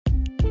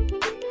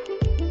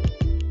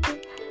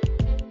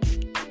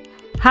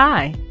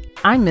Hi,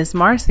 I'm Miss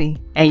Marcy,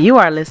 and you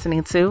are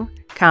listening to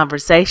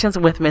Conversations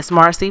with Miss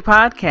Marcy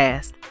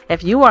podcast.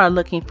 If you are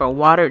looking for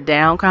watered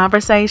down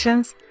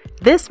conversations,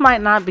 this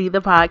might not be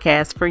the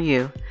podcast for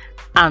you.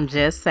 I'm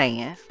just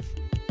saying.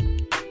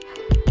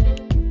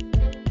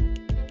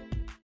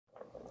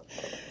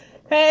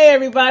 Hey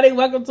everybody,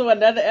 welcome to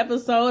another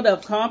episode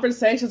of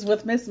Conversations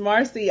with Miss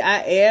Marcy.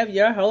 I am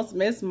your host,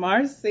 Miss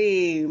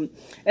Marcy.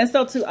 And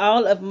so to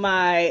all of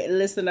my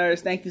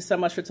listeners, thank you so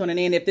much for tuning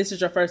in. If this is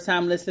your first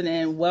time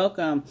listening,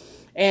 welcome.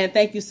 And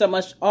thank you so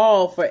much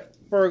all for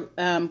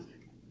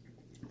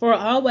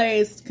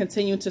always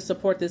continuing to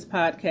support this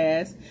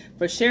podcast,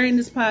 for sharing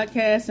this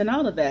podcast and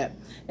all of that.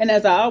 And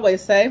as I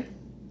always say,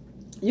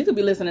 you could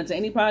be listening to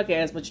any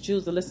podcast, but you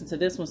choose to listen to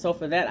this one. So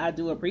for that, I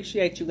do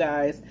appreciate you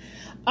guys.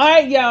 All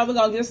right, y'all, we're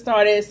going to get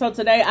started. So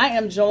today I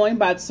am joined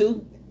by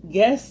two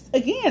guests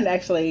again,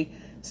 actually.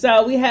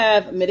 So we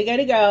have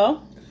Mitigated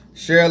Gall.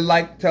 Share,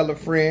 like, tell a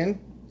friend.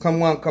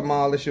 Come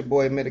on. It's your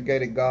boy,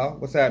 Mitigated Gall.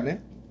 What's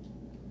happening?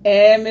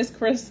 And Miss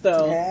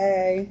Crystal.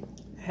 Hey.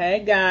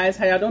 Hey, guys.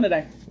 How y'all doing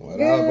today?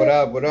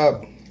 What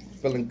up?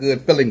 Feeling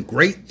good. Feeling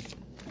great.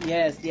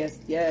 Yes.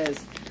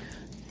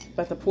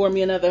 About to pour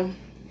me another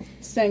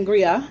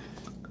sangria.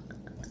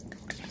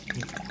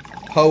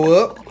 Ho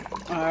up.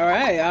 All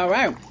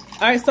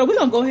right, so we're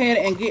going to go ahead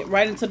and get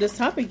right into this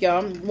topic,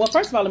 y'all. Well,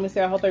 first of all, let me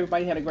say I hope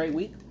everybody had a great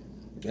week.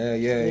 Yeah.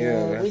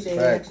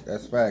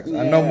 That's facts.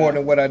 Yeah. I know more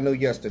than what I knew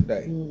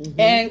yesterday. Mm-hmm.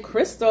 And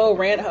Crystal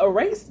ran a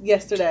race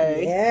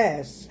yesterday.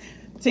 Yes.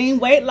 Team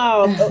weight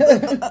loss.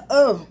 That's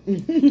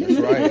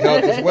right.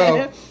 Health as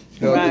well.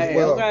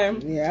 Okay.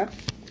 Yeah.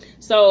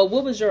 So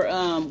what was your,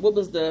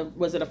 was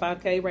it a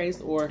 5K race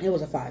or? It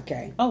was a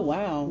 5K. Oh,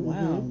 wow.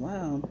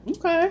 Wow.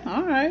 Okay.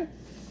 All right.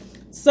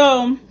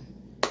 So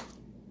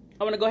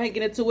I want to go ahead and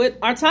get into it.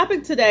 Our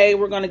topic today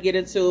we're going to get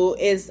into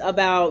is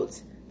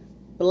about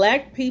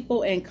Black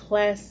people and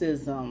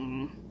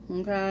classism.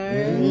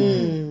 Okay.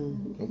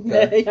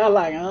 Y'all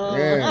like, oh.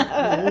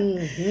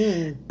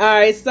 Yeah. All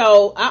right.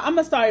 So I'm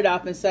going to start it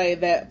off and say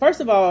that,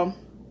 first of all,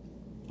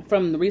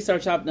 from the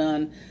research I've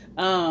done,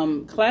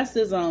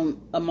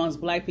 classism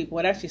amongst Black people,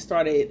 it actually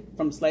started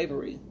from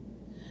slavery.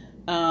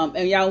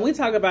 And y'all, when we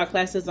talk about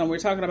classism, we're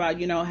talking about,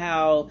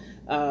 how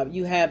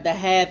you have the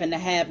have and the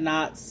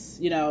have-nots,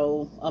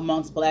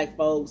 amongst Black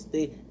folks,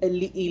 the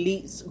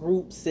elites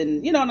groups,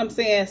 and you know what I'm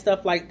saying,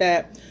 stuff like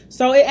that.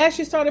 So it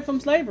actually started from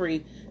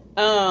slavery.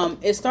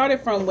 It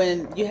started from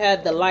when you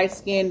had the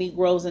light-skinned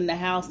Negroes in the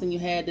house and you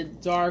had the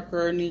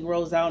darker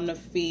Negroes out in the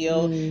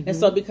field. Mm-hmm. And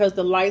so because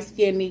the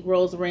light-skinned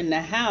Negroes were in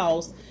the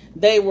house,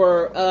 they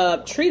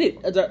were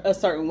treated a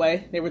certain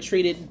way. They were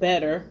treated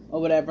better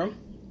or whatever.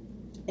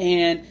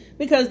 And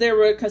because they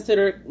were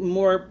considered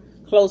more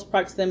close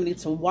proximity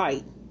to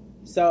white.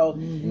 So,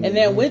 and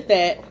then with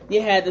that,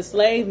 you had the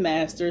slave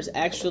masters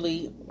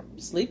actually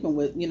sleeping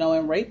with,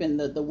 and raping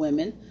the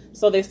women.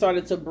 So they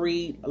started to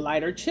breed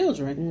lighter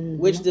children,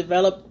 which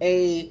developed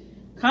a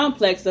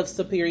complex of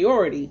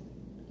superiority.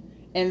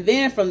 And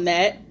then from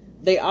that,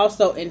 they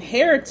also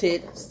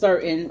inherited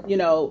certain,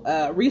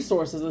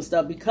 resources and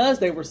stuff because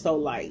they were so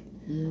light.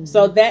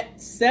 So that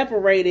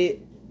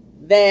separated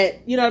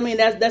that,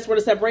 that's where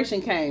the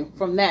separation came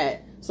from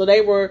that. So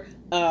they were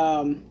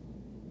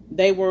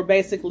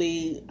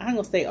basically, I'm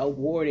going to say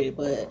awarded,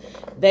 but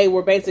they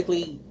were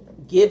basically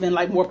given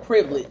like more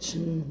privilege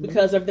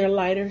because of their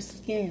lighter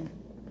skin.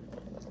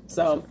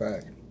 So,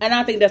 and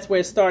I think that's where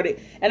it started.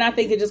 And I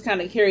think it just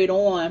kind of carried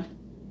on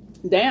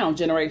down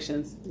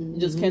generations,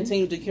 just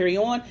continued to carry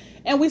on.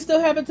 And we still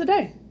have it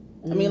today.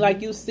 I mean,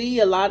 like you see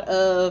a lot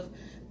of,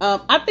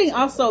 I think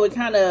also it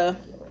kind of,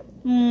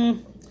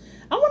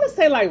 I want to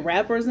say like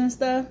rappers and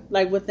stuff,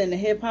 like within the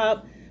hip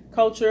hop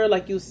culture,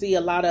 like you see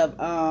a lot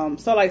of,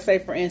 so like say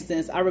for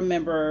instance, I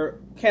remember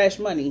Cash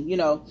Money,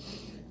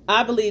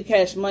 I believe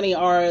Cash Money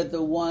are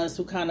the ones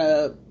who kind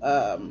of,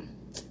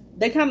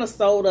 they kind of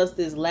sold us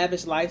this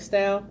lavish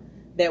lifestyle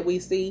that we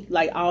see,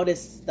 like all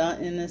this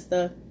stunting and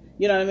stuff.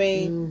 You know what I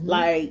mean?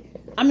 Like,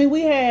 I mean,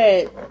 we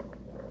had,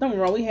 don't get me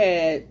wrong,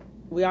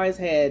 we always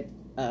had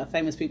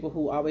famous people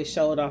who always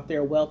showed off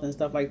their wealth and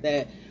stuff like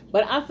that.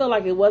 But I feel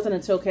like it wasn't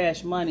until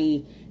Cash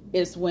Money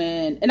is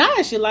when, and I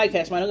actually like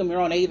Cash Money, don't get me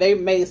wrong, they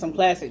made some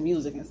classic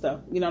music and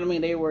stuff. You know what I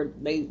mean?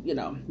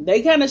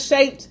 They kind of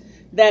shaped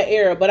that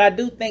era. But I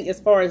do think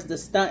as far as the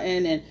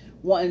stunting and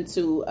wanting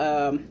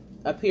to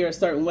appear a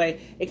certain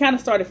way, it kind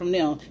of started from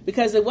them.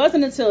 Because it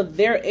wasn't until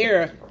their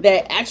era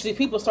that actually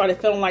people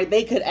started feeling like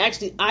they could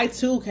actually, I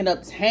too can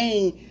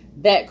obtain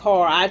that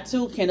car. I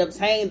too can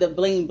obtain the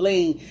bling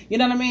bling. You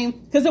know what I mean?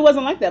 Because it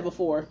wasn't like that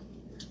before.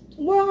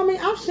 Well, I mean,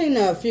 I've seen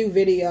a few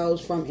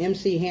videos from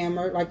MC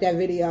Hammer, like that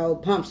video,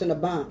 Pumps and the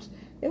Bumps.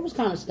 It was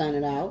kind of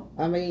stunning out.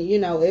 I mean,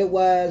 it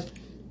was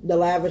the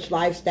lavish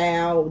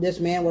lifestyle, this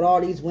man with all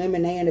these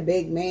women, they in a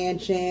big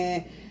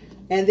mansion.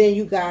 And then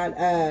you got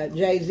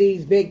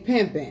Jay-Z's Big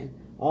Pimpin'.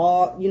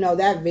 All,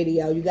 that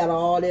video, you got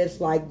all this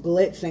like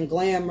glitz and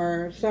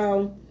glamour.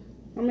 So,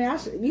 I mean,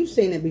 you've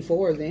seen it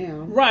before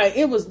then. Right,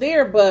 it was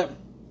there, but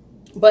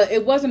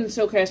it wasn't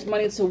until Cash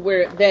Money to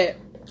where that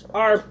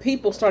our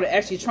people started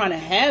actually trying to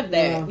have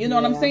that. You know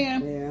what I'm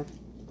saying? Yeah.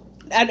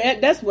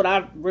 That's what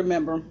I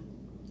remember.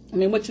 I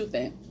mean, what you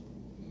think?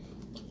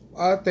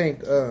 I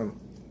think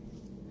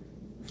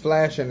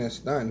flashing and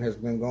stunting has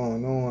been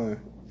going on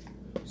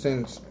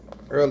since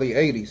early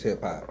 80s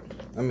hip hop.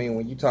 I mean,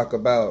 when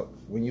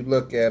you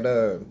look at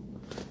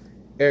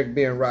Eric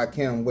B. and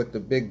Rakim with the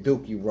big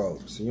dookie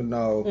ropes, you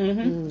know,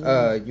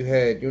 you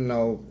had, you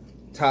know,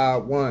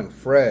 Todd One,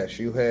 Fresh.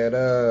 You had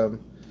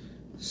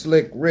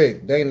Slick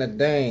Rick, Dana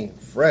Dane,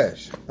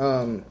 Fresh.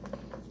 To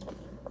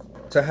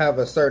have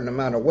a certain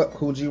amount of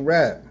Coogee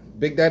Rap,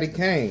 Big Daddy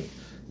Kane,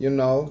 you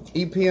know,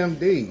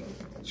 EPMD,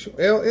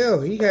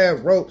 LL, he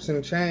had ropes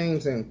and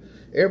chains and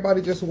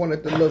everybody just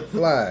wanted to look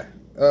fly.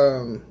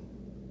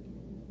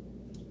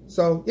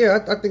 So, yeah,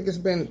 I think it's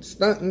been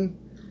stunting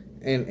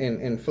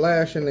and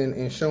flashing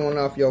and showing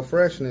off your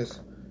freshness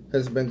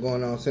has been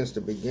going on since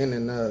the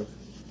beginning of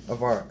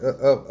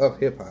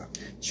hip hop.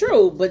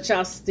 True, but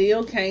y'all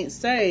still can't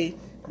say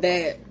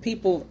that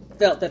people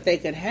felt that they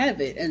could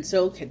have it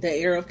until the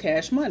era of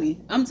Cash Money.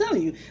 I'm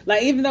telling you,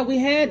 like, even though we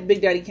had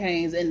Big Daddy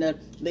Kanes and the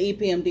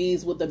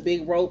EPMDs with the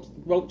big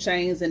rope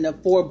chains and the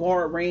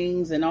 4-bar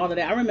rings and all of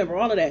that, I remember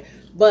all of that.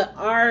 But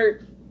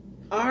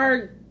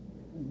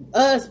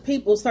us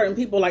people, certain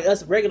people like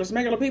us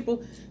regular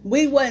people,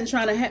 we wasn't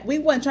trying to have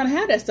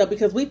that stuff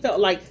because we felt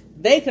like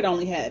they could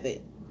only have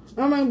it.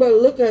 I mean, but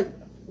look at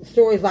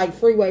stories like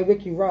Freeway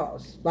Ricky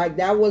Ross, like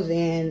that was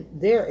in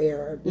their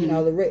era. You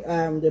know,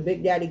 the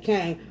Big Daddy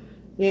Kane.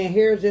 And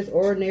here's this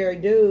ordinary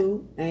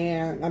dude,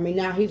 and I mean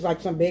now he's like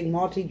some big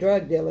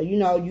multi-drug dealer. You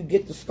know, you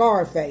get the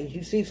Scarface.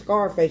 You see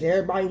Scarface.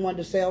 Everybody wanted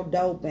to sell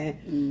dope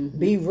and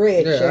be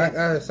rich.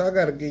 Yeah, so I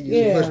got to give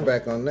you some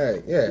pushback on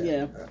that.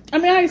 Yeah. I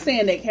mean, I ain't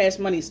saying that Cash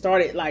Money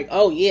started like,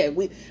 oh yeah,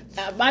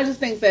 I just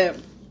think that.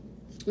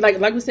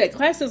 Like we said,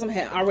 classism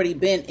had already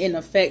been in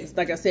effect,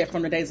 like I said,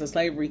 from the days of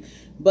slavery.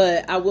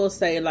 But I will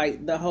say,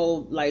 like, the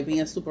whole, like,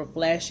 being super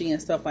flashy and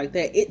stuff like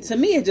that, to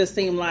me, it just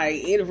seemed like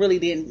it really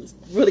didn't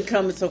really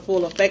come into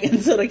full effect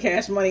until the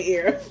Cash Money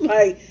era.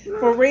 Like,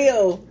 for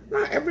real.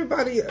 Not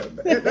everybody,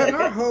 in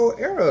our whole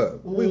era,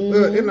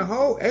 in the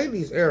whole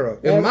 80s era,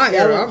 in my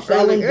era, I'm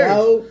selling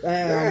dope.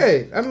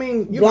 I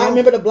mean, you know.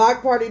 Remember the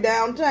block party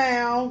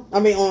downtown? I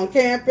mean, on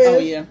campus? Oh,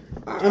 yeah.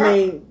 I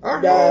mean,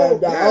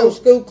 the old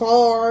school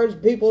cars,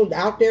 people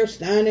out there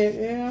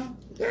stunning,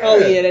 Oh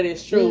yeah, that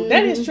is true.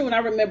 That is true, and I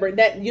remember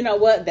that. You know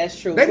what? That's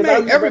true. They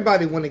make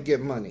everybody want to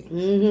get money.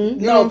 Mm-hmm.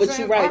 You know but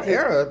you're right. Our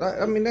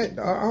era, I mean,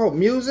 our whole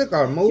music,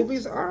 our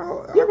movies.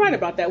 You're right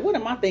about that. What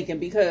am I thinking?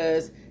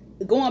 Because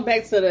going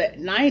back to the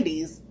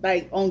 90s,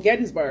 like on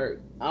Gettysburg,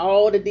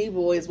 all the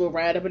D-boys would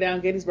ride up and down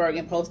Gettysburg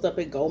and post up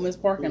at Goldman's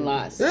parking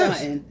lot,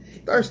 stunting.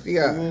 Thirsty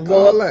eye.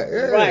 Go up,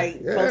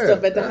 post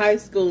up at the high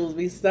schools,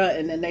 be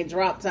stunting, and they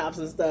drop tops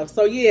and stuff.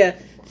 So yeah,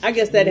 I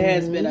guess that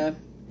has been a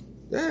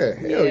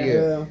hell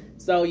yeah.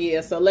 So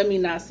so let me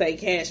not say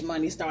Cash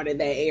Money started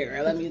that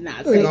era. Let me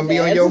not say it's gonna be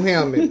on your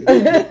helmet.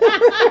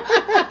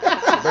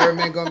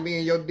 Birdman gonna be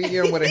in your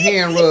DM with a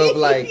hand rub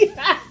like,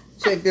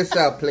 check this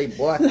out,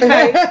 playboy. Well,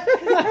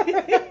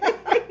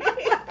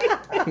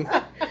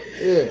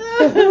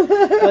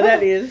 that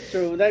is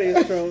true.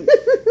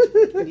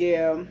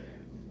 Yeah.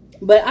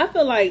 But I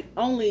feel like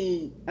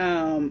only,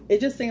 it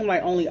just seemed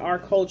like only our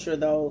culture,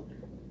 though,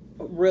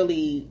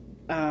 really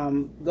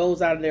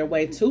goes out of their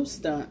way to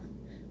stunt.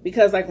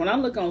 Because, like, when I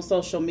look on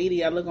social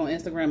media, I look on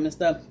Instagram and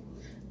stuff,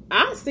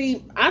 I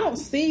don't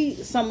see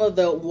some of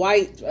the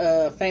white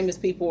famous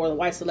people or the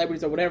white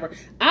celebrities or whatever.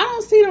 I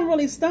don't see them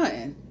really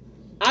stunting.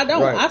 I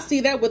don't. Right. I see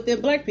that with the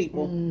black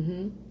people.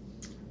 Mm-hmm.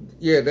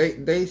 Yeah,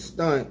 they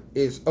stunt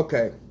is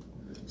okay.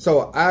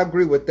 So I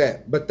agree with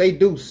that, but they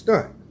do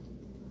stunt.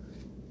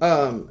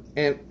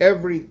 And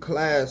every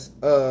class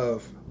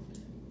of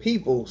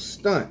people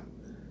stunt.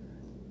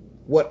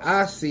 What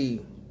I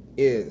see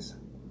is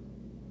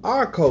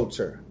our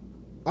culture,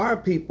 our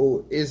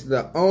people is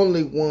the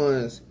only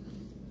ones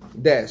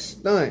that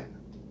stunt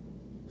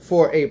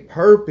for a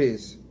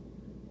purpose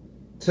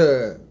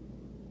to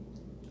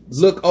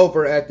look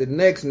over at the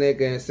next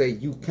nigga and say,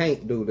 you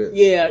can't do this.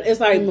 Yeah, it's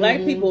like black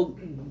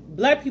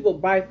people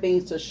buy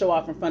things to show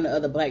off in front of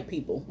other black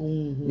people.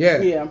 Mm-hmm.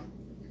 Yeah.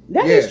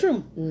 That is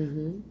true.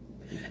 Mm-hmm.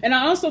 And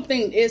I also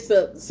think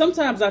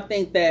sometimes I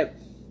think that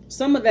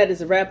some of that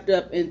is wrapped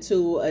up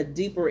into a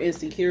deeper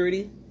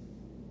insecurity.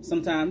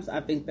 Sometimes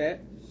I think that.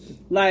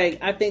 Like,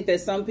 I think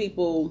that some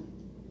people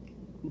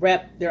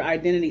wrap their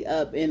identity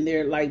up in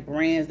their, like,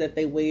 brands that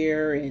they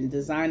wear and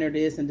designer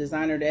this and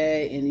designer that.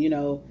 And, you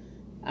know,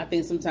 I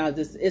think sometimes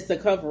it's a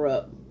cover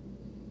up.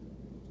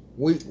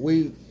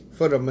 We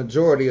for the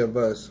majority of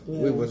us,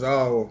 we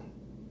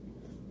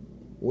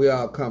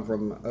all come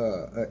from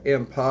an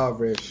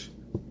impoverished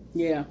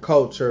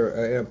culture,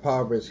 an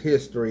impoverished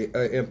history,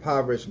 an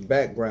impoverished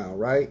background,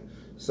 right?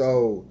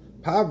 So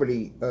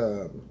poverty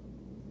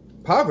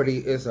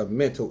is a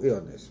mental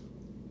illness.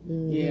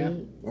 Yeah.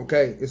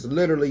 Okay? It's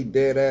literally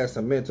dead ass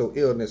a mental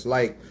illness.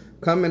 Like,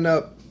 coming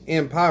up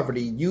in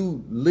poverty,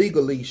 you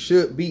legally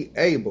should be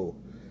able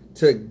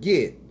to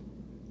get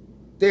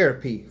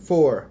therapy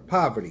for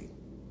poverty,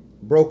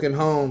 broken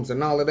homes,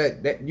 and all of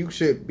that. That you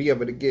should be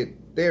able to get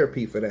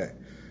therapy for that.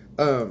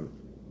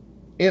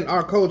 In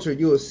our culture,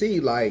 you will see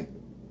like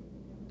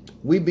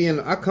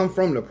I come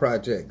from the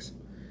projects,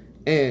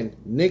 and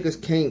niggas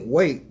can't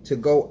wait to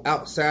go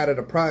outside of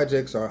the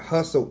projects or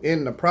hustle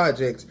in the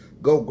projects,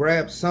 go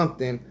grab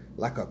something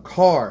like a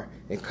car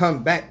and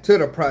come back to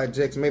the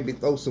projects, maybe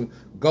throw some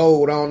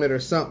gold on it or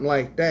something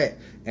like that,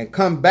 and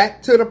come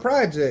back to the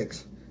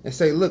projects and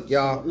say, look,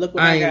 y'all, look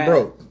I ain't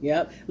broke.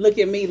 Yep. Look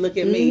at me.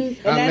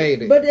 I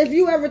made it. But if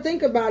you ever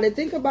think about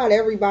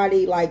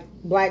everybody like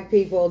black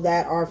people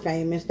that are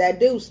famous that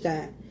do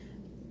stunt.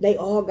 They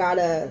all got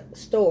a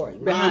story.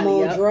 Mom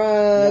on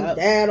drugs,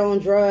 dad on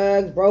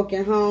drugs,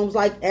 broken homes.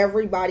 Like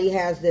everybody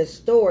has this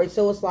story.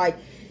 So it's like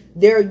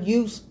they're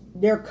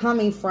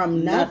coming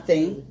from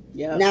nothing.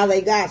 Yep. Now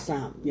they got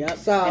something. Yep.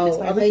 So and it's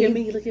like,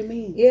 look at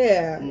me.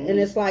 Yeah. Mm-hmm. And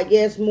it's like,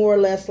 it's more or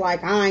less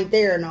like I ain't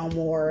there no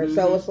more. Mm-hmm.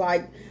 So it's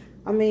like,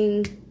 I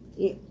mean,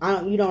 you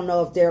don't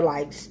know if they're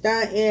like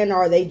stunting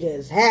or they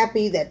just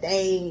happy that they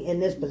ain't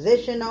in this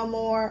position no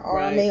more. Or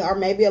right. I mean, or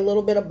maybe a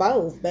little bit of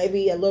both.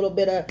 Maybe a little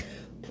bit of,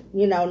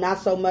 not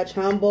so much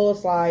humble.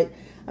 It's like,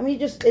 I mean,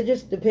 it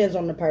just depends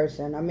on the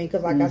person. I mean,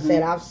 because like I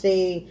said, I've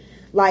seen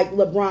like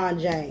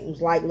LeBron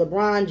James. Like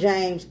LeBron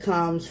James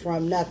comes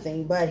from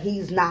nothing, but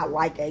he's not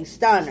like a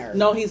stunner.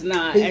 No, he's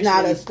not. He's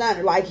not a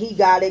stunner. Like he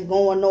got it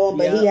going on,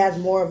 but he has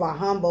more of a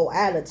humble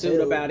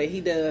attitude about it.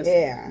 He does.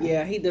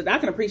 Yeah, he does. I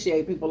can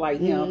appreciate people like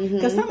him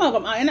because some of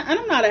them, and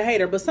I'm not a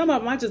hater, but some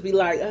of them I just be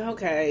like,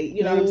 okay,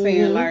 you know what I'm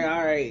saying? Like,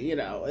 all right,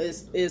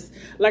 it's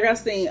like I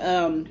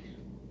seen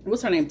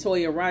what's her name,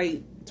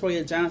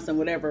 Toya Johnson,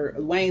 whatever,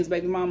 Wayne's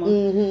baby mama.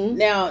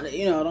 Now,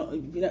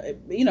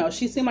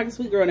 she seemed like a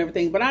sweet girl and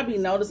everything, but I be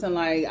noticing,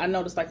 like, I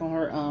noticed, like, on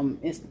her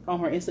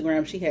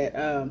Instagram,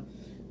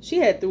 she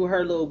had threw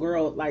her little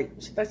girl, like,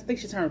 I think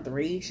she turned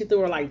 3. She threw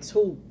her, like,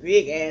 2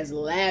 big ass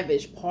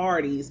lavish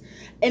parties,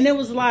 and it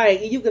was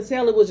like, you could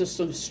tell it was just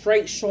some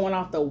straight showing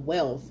off the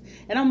wealth,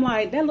 and I'm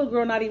like, that little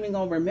girl not even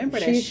gonna remember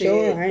that shit.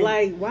 Sure, right?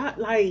 Like, why,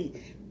 like.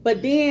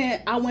 But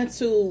then I went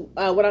to,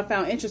 what I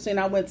found interesting,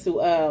 I went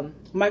to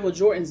Michael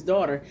Jordan's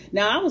daughter.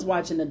 Now, I was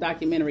watching the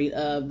documentary,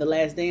 the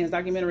Last Dance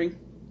documentary,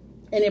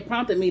 and it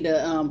prompted me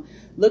to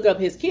look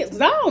up his kids.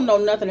 Because I don't know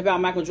nothing about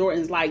Michael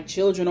Jordan's, like,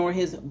 children or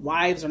his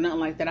wives or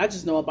nothing like that. I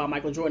just know about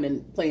Michael Jordan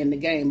and playing the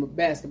game of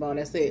basketball.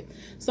 That's it.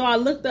 So I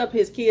looked up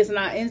his kids, and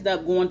I ended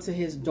up going to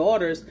his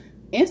daughter's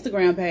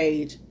Instagram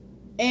page.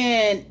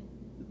 And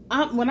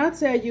when I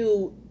tell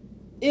you,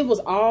 it was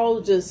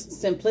all just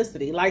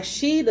simplicity. Like,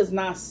 she does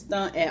not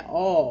stunt at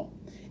all.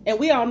 And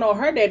we all know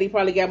her daddy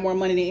probably got more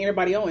money than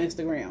everybody on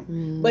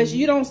Instagram. But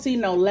you don't see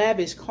no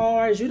lavish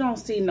cars. You don't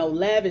see no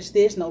lavish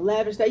this, no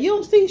lavish that. You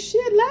don't see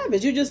shit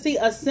lavish. You just see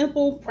a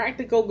simple,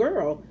 practical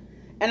girl.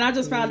 And I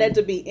just found that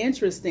to be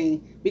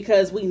interesting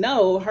because we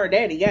know her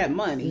daddy got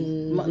money,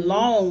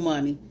 long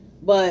money.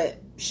 But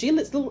she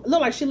look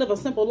like she live a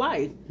simple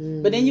life.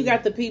 But then you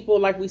got the people,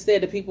 like we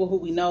said, the people who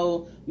we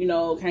know,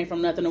 came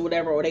from nothing or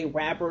whatever, or they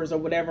rappers or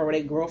whatever, or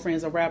they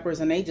girlfriends of rappers,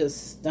 and they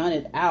just stun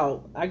it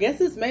out. I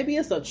guess maybe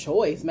it's a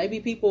choice.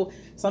 Maybe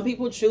some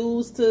people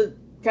choose to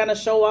kind of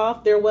show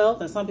off their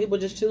wealth, and some people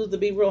just choose to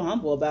be real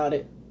humble about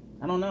it.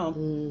 I don't know.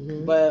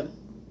 But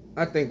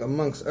I think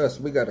amongst us,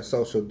 we got a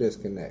social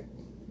disconnect.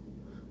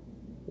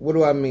 What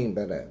do I mean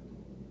by that?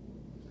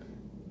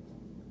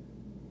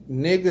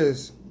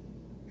 Niggas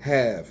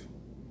have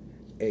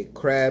a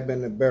crab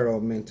in the barrel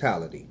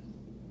mentality,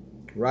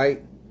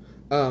 right?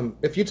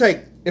 If you take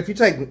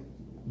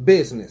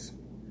business,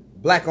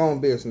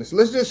 black-owned business,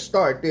 let's just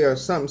start there.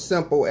 Something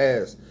simple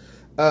as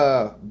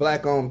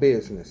black-owned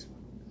business.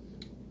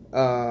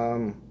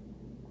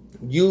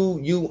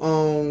 You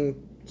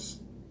own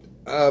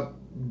a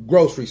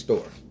grocery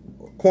store,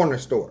 corner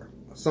store,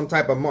 some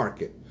type of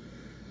market.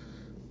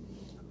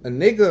 A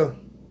nigga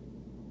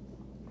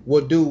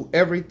will do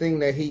everything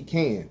that he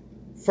can.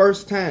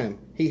 First time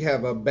he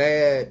have a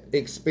bad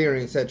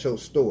experience at your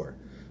store,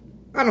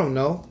 I don't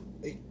know,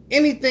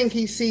 anything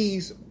he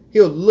sees,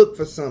 he'll look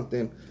for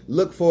something,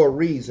 look for a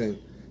reason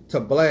to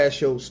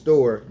blast your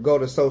store, go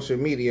to social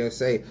media and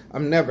say,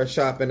 I'm never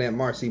shopping at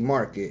Marcy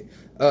Market.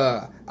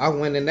 I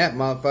went in that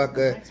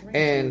motherfucker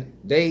and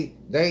they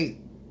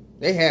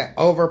had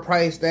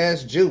overpriced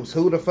ass juice.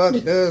 Who the fuck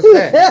does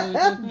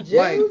that?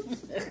 Juice?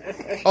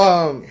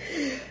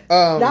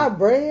 Not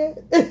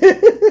bread.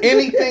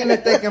 Anything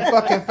that they can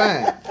fucking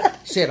find.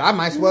 Shit, I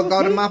might as well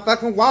go to my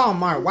fucking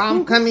Walmart while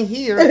I'm coming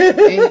here and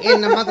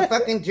the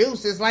motherfucking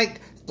juice is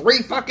like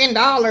 $3 fucking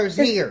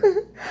here.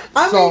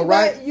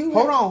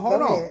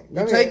 Hold on.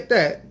 You take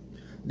that.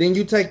 Then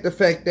you take the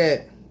fact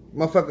that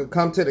motherfucker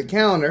come to the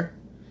counter.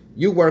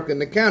 You working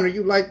the counter.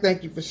 You like,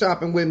 thank you for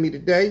shopping with me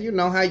today. You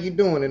know how you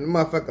doing. And the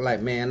motherfucker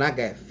like, man, I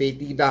got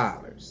 $50.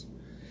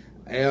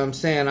 You know what I'm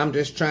saying? I'm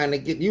just trying to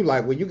get you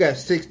like, well, you got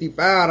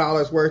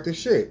 $65 worth of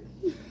shit.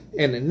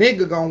 And the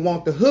nigga gonna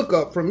want the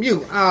hookup from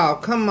you. Oh,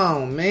 come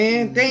on,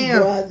 man.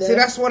 Damn. Brother. See,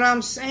 that's what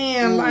I'm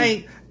saying.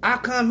 Like, I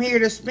come here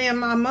to spend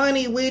my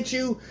money with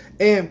you.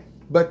 And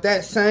But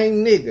that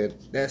same nigga,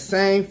 that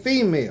same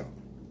female,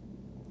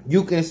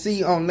 you can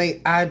see on their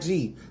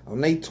IG,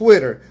 on their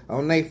Twitter,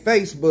 on their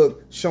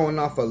Facebook, showing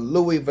off a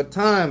Louis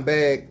Vuitton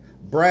bag,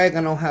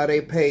 bragging on how they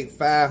paid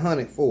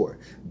 $500 for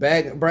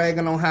it,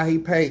 bragging on how he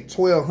paid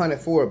 $1,200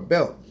 for a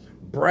belt,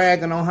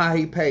 bragging on how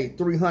he paid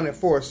 $300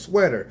 for a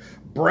sweater,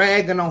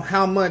 bragging on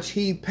how much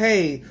he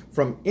paid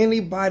from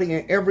anybody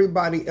and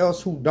everybody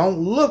else who don't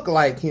look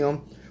like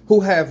him, who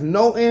have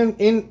no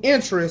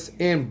interest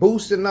in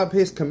boosting up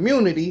his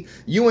community.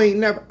 You ain't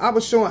never. I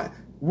was showing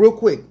real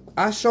quick.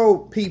 I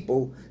showed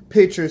people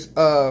pictures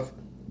of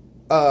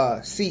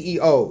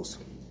CEOs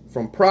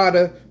from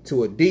Prada to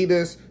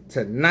Adidas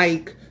to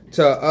Nike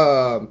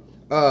to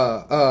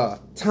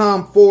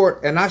Tom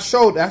Ford, and I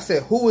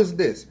said, who is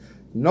this?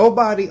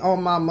 Nobody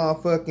on my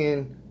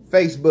motherfucking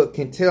Facebook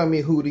can tell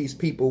me who these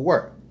people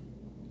were.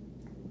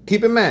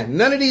 Keep in mind,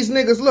 none of these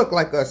niggas look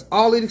like us.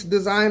 All of these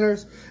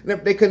designers,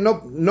 they can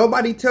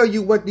nobody tell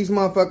you what these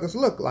motherfuckers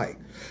look like.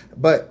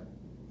 But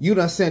you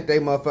done sent they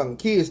motherfucking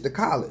kids to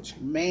college.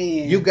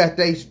 Man, you got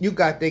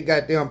they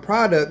goddamn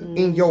product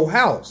in your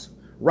house,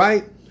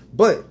 right?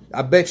 But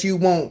I bet you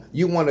want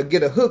to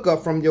get a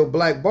hookup from your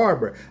black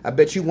barber. I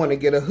bet you want to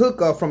get a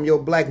hookup from your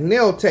black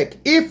nail tech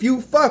if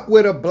you fuck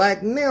with a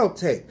black nail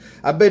tech.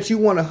 I bet you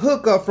want to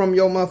hook up from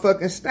your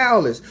motherfucking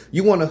stylist.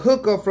 You want to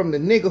hook up from the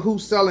nigga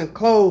who's selling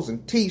clothes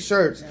and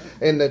t-shirts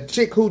and the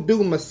chick who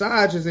do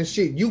massages and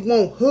shit. You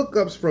want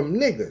hookups from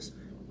niggas.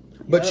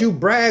 But you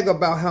brag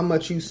about how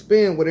much you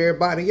spend with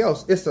everybody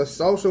else. It's a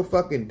social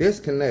fucking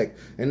disconnect.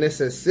 And it's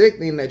a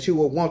sickening that you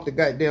would want the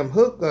goddamn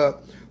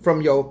hookup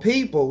from your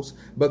peoples,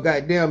 but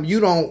goddamn, you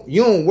don't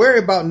worry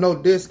about no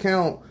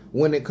discount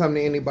when it come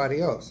to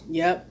anybody else.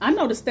 Yep. I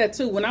noticed that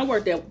too. When I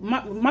worked at,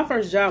 my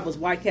first job was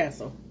White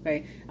Castle.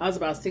 Okay. I was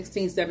about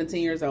 16,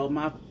 17 years old.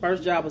 My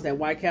first job was at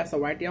White Castle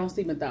right there on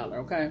Siebenthaler.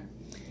 Okay.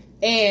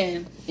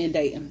 And in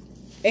Dayton.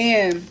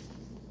 And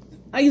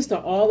I used to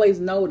always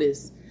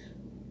notice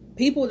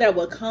people that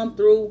would come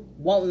through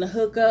wanting to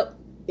hook up,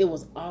 it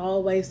was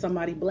always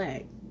somebody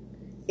black.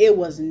 It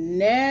was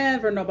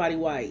never nobody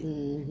white.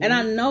 Mm-hmm. And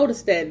I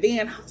noticed that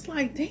then. I was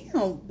like,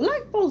 damn,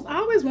 black folks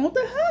always want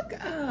to hook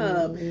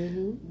up.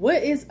 Mm-hmm.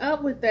 What is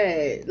up with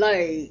that?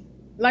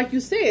 Like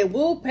you said,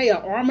 we'll pay an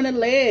arm and a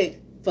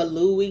leg for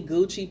Louis,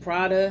 Gucci,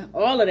 Prada,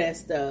 all of that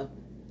stuff.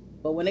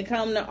 But when it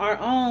comes to our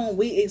own,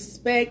 we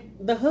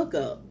expect the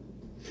hookup.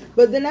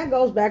 But then that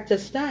goes back to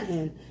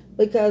stunting.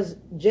 Because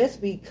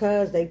just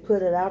because they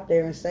put it out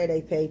there and say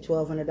they paid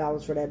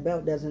 $1,200 for that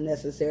belt doesn't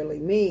necessarily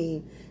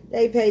mean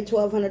they paid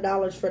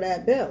 $1,200 for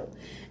that belt.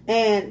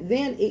 And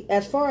then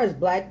as far as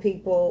black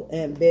people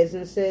and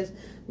businesses,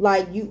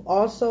 like you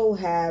also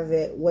have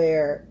it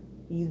where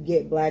you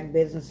get black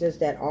businesses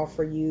that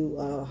offer you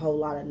a whole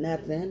lot of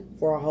nothing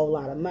for a whole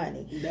lot of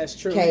money. That's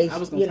true. I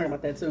was going to talk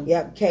about that too.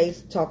 Yep.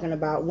 Case talking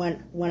about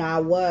when I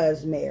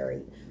was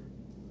married,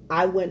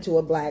 I went to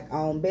a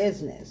black-owned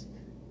business.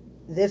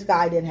 This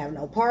guy didn't have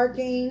no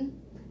parking.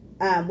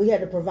 We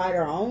had to provide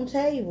our own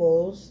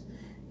tables,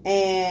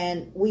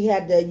 and we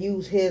had to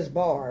use his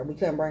bar. We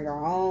couldn't bring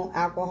our own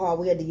alcohol.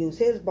 We had to use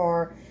his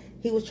bar.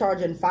 He was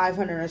charging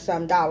 $500 and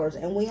some,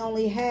 and we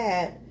only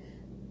had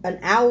an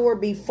hour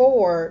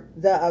before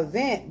the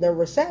event, the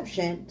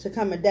reception, to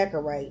come and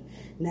decorate.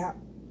 Now,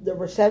 the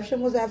reception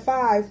was at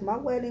 5. My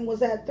wedding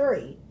was at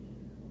 3.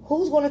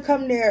 Who's going to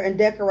come there and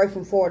decorate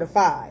from 4 to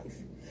 5?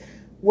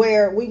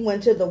 Where we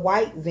went to the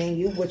white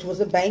venue, which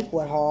was a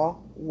banquet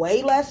hall,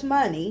 way less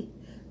money,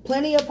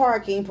 plenty of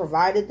parking,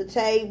 provided the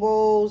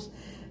tables.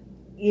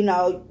 You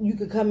know, you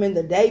could come in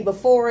the day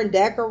before and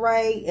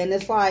decorate. And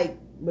it's like,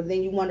 but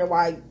then you wonder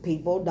why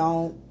people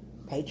don't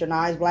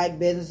patronize black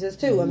businesses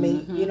too. I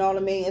mean, you know what I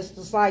mean? It's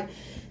just like,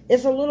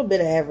 it's a little bit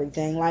of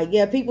everything. Like,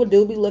 yeah, people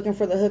do be looking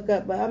for the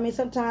hookup, but I mean,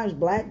 sometimes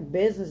black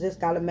businesses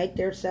got to make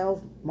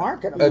themselves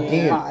marketable.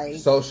 Again,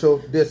 social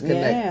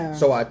disconnect. Yeah.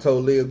 So I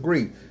totally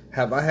agree.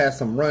 Have I had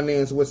some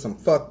run-ins with some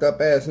fucked up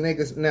ass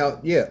niggas?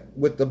 Now, yeah,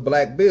 with the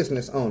black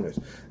business owners.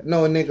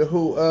 Know a nigga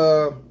who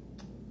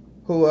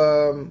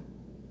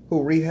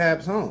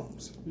rehabs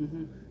homes.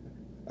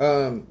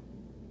 Mm-hmm.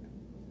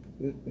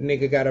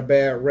 Nigga got a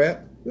bad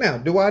rep. Now,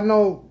 do I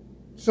know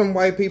some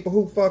white people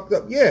who fucked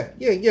up? Yeah.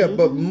 Mm-hmm.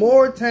 But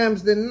more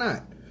times than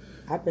not.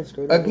 I've been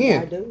screwed up.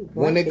 Again,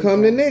 when it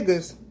come to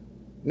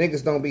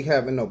niggas don't be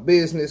having no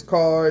business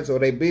cards, or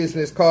they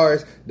business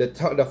cards,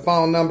 the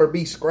phone number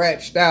be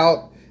scratched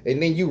out. And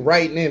then you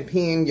writing in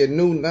pen your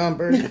new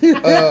number. Nigga,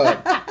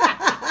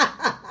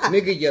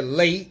 you're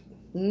late.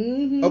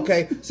 Mm-hmm.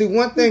 Okay. See,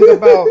 one thing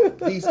about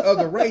these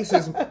other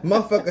races,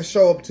 motherfuckers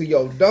show up to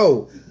your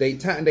door. They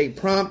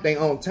prompt, they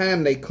on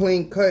time, they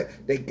clean cut,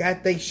 they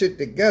got they shit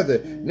together.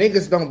 Mm-hmm.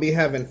 Niggas don't be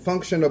having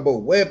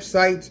functionable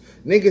websites.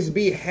 Niggas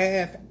be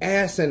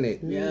half-assing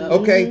it. Yeah.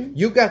 Okay?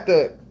 You got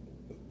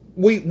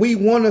we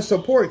want to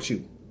support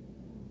you.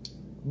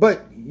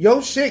 But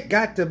your shit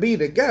got to be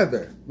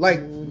together.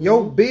 Like,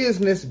 your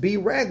business be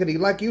raggedy,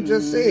 like you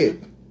just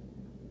said.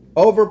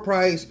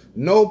 Overpriced,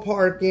 no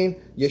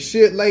parking, your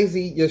shit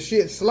lazy, your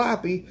shit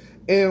sloppy,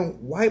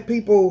 And white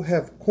people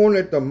have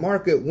cornered the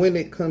market when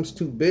it comes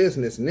to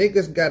business.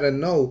 Niggas gotta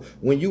know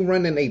when you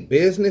running a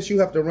business, you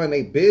have to run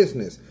a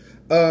business.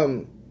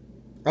 I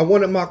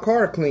wanted my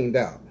car cleaned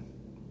out.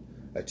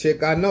 A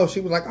chick I know, she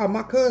was like, oh,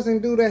 my cousin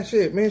do that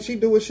shit, man. She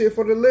do a shit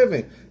for the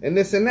living and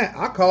this and that.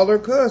 I called her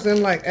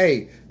cousin like,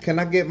 hey, can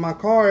I get my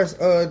car's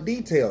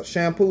detailed,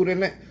 shampooed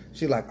and that?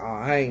 She like, oh,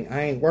 I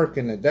ain't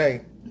working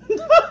today.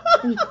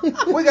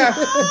 we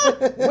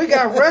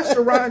got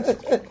restaurants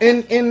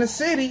in the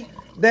city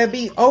that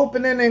be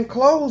opening and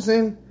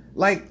closing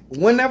like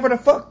whenever the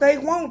fuck they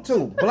want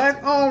to.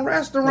 Black owned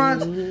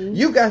restaurants,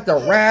 you got to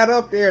ride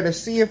up there to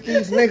see if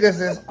these niggas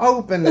is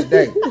open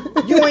today.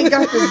 You ain't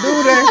got to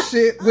do that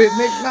shit with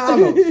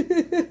McDonald's.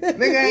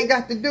 Nigga ain't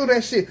got to do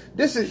that shit.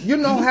 This is, you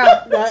know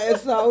how that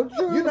is so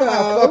true. You know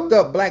how fucked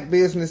up black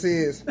business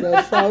is.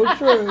 That's so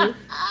true.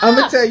 I'm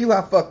gonna tell you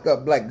how fucked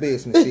up black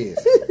business is.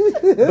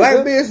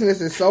 Black business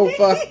is so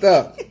fucked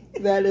up.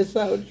 That is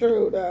so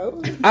true,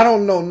 though. I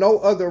don't know no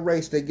other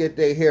race that get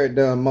their hair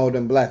done more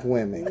than black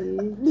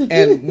women.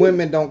 And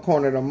women don't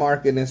corner the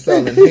market in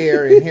selling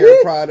hair and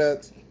hair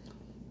products.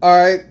 All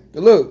right,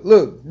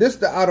 look. This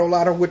the auto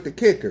lotter with the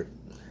kicker.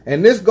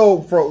 And this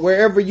go for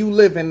wherever you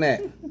living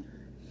at.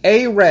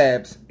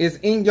 Arabs is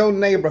in your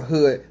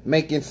neighborhood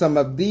making some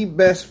of the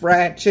best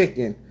fried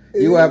chicken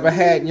you ever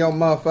had in your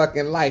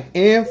motherfucking life.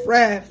 And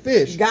fried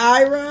fish.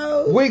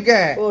 Gyro. We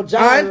got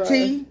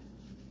auntie,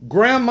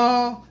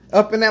 grandma,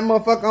 up in that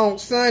motherfucker on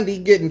Sunday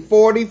getting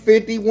 40,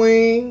 50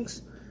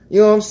 wings. You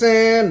know what I'm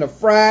saying? The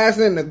fries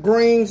and the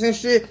greens and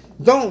shit.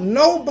 Don't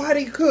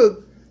nobody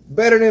cook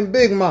better than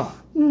Big Mom.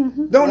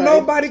 Don't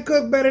nobody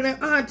cook better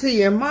than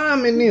Auntie and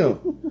Mom and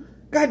them.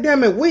 God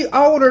damn it, we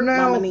older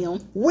now.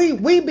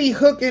 We be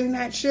hooking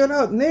that shit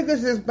up.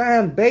 Niggas is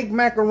buying baked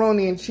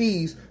macaroni and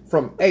cheese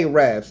from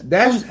Arabs.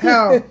 That's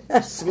how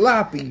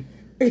sloppy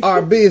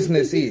our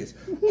business is.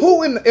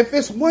 If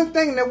it's one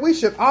thing that we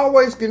should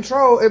always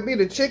control, it'd be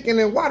the chicken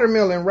and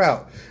watermelon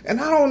route. And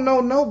I don't know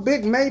no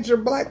big major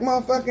black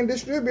motherfucking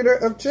distributor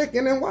of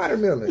chicken and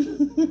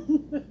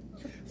watermelon.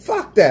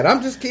 Fuck that.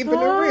 I'm just keeping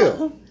it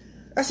real.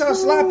 That's how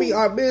sloppy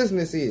our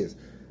business is.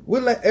 We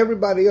let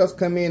everybody else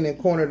come in and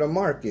corner the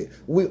market.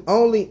 We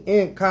only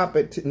in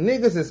competition.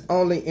 Niggas is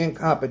only in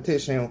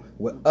competition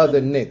with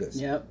other niggas.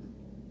 Yep.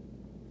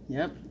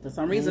 For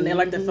some reason, they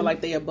like to feel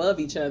like they above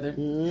each other.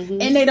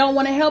 And they don't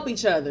want to help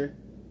each other.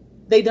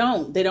 They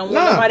don't want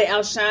nobody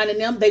outshining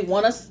them. They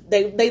want us.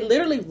 They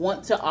literally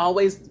want to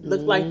always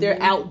look like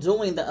they're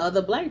outdoing the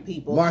other black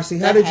people. Marcy,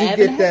 how did you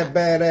get that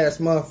badass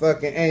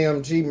motherfucking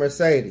AMG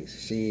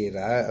Mercedes? Shit,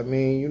 I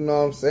mean, you know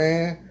what I'm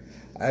saying?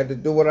 I had to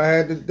do what I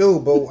had to do.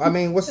 But I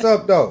mean, what's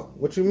up though?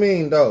 What you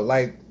mean though?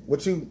 Like,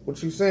 what you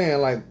saying?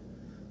 Like,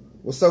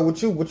 what's up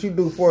with you? What you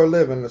do for a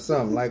living or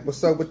something? Like,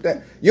 what's up with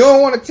that? You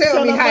don't want to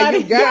tell me how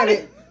you got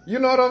it. You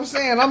know what I'm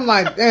saying? I'm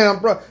like, damn,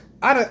 bro.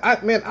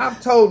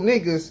 I've told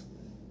niggas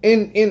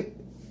in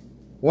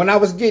when I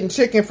was getting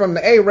chicken from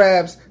the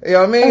Arabs, you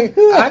know what I mean?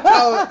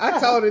 I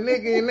told a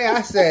nigga in there,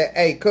 I said,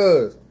 hey,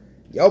 cuz,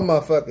 your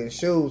motherfucking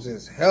shoes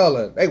is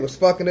hella. They was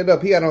fucking it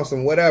up. He had on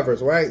some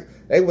whatevers, right?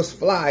 They was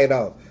fly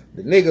though.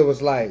 The nigga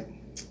was like,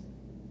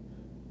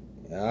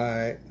 all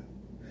right.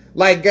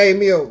 Like, gave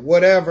me a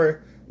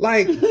whatever.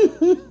 Like,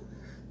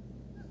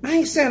 I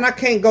ain't saying I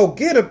can't go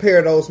get a pair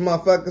of those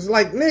motherfuckers.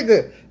 Like,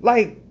 nigga,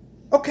 like,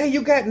 okay,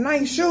 you got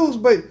nice shoes,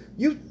 but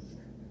the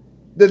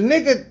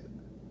nigga,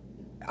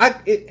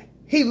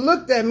 he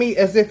looked at me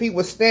as if he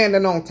was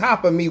standing on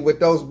top of me with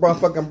those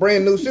motherfucking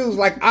brand new shoes.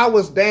 Like, I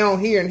was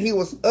down here and he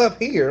was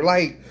up here.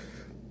 Like,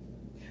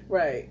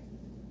 right.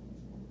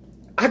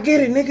 I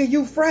get it, nigga,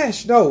 you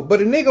fresh, though.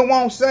 But a nigga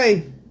won't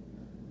say,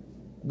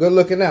 good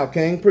looking out,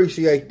 King.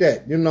 Appreciate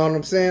that. You know what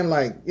I'm saying?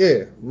 Like,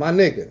 yeah, my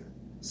nigga.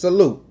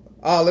 Salute.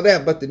 All of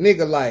that. But the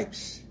nigga like,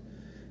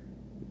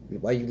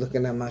 why you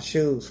looking at my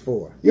shoes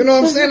for? You know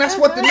what I'm saying? That's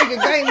what the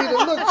nigga gave me to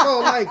look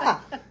for. Like,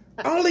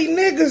 only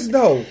niggas,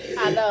 though.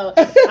 I know.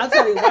 I'll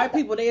tell you, white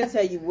people, they'll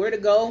tell you where to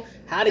go,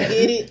 how to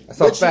get it,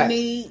 what you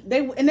need.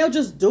 They'll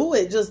just do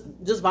it, just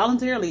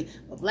voluntarily.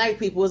 But black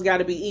people, it's got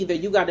to be either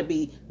you got to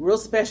be real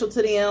special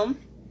to them,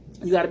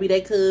 you got to be their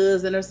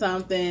cousin or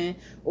something,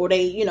 or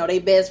they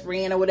best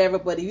friend or whatever.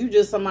 But if you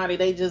just somebody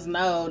they just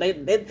know,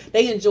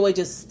 they enjoy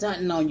just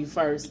stunting on you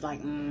first. Like,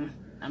 a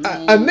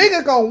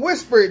nigga gonna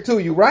whisper it to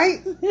you,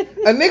 right?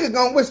 A nigga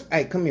gonna whisper,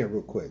 hey, come here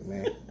real quick,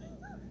 man.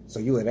 So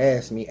you had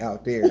asked me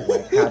out there,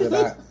 like,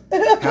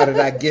 how did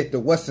I get the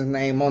what's his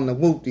name on the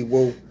whoopty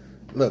whoop?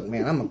 Look,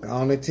 man, I'm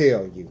gonna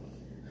tell you.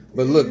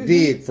 But look,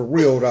 dig for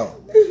real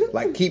though.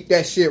 Like, keep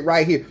that shit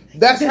right here.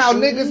 That's how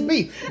niggas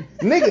be.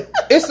 Nigga,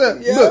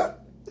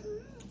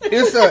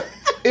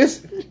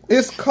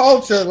 it's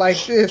culture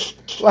like this.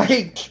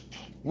 Like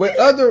with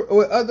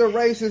other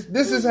races,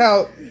 this is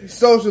how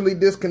socially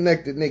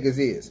disconnected niggas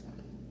is.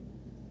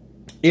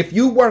 If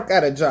you work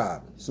at a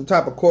job, some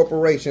type of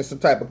corporation, some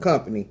type of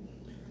company,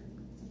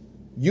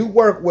 you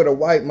work with a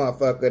white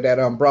motherfucker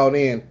that brought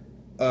in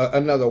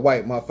another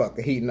white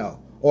motherfucker he know.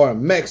 Or a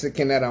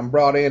Mexican that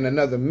brought in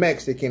another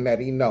Mexican that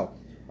he know.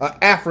 An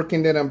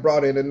African that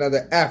brought in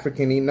another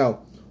African he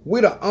know.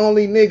 We the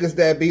only niggas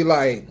that be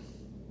like,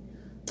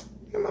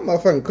 my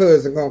motherfucking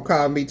cousin gonna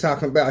call me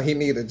talking about he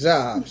need a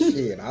job.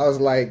 Shit. I was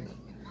like,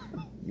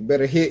 you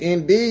better hit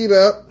Indeed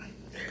up.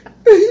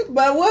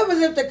 But what was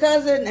if the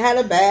cousin had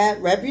a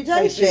bad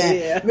reputation?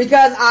 Yeah.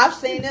 Because I've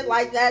seen it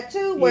like that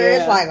too, where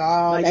it's like,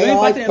 oh, like, they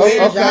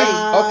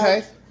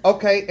always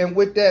okay. And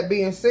with that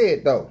being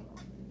said, though,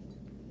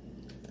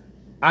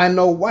 I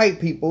know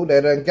white people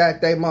that done got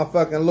their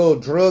motherfucking little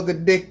drug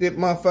addicted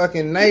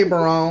motherfucking neighbor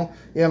on.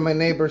 Yeah, my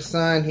neighbor's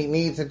son, he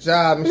needs a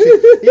job and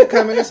shit. He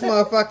come in, this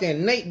motherfucking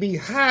Nate be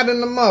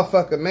hiding the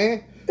motherfucker,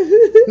 man.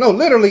 No,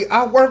 literally,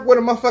 I work with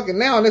a motherfucker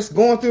now and it's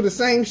going through the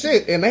same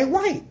shit, and they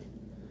white.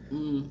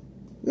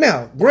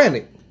 Now,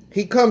 granted,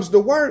 he comes to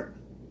work.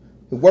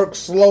 He works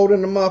slow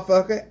than the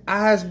motherfucker.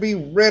 Eyes be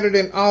redder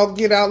than all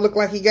get out. Look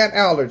like he got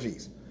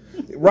allergies.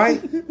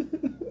 Right?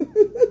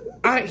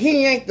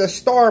 He ain't the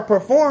star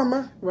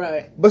performer.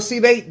 Right. But see,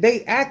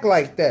 they act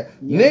like that.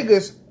 Yeah.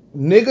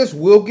 Niggas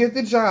will get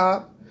the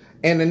job.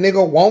 And the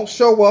nigga won't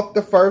show up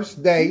the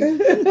first day.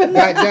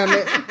 Goddamn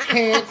it,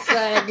 pants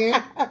sagging.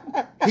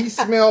 He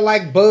smell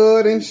like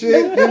bud and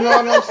shit. You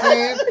know what I'm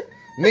saying?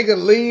 Nigga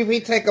leave, he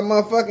take a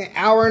motherfucking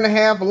hour and a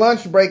half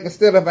lunch break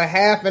instead of a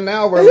half an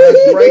hour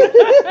lunch break.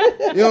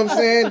 You know what I'm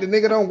saying? The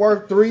nigga don't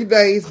work 3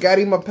 days, got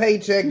him a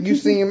paycheck, you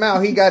see him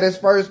out, he got his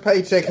first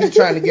paycheck, he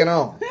trying to get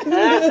on. He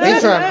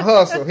trying to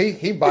hustle,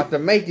 he about to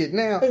make it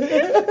now.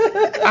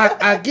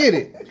 I get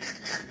it.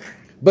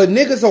 But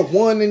niggas are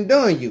one and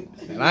done you.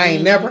 And I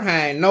ain't never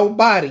hired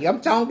nobody.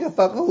 I'm talking a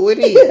fuck who it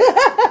is.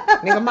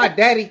 Nigga, my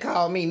daddy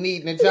called me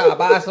needing a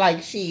job. I was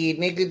like, shit,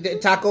 nigga,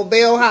 Taco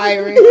Bell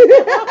hiring.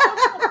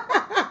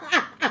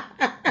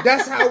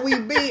 That's how we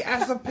be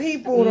as a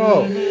people,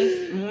 though.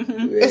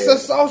 It's a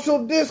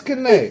social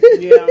disconnect.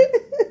 Yeah.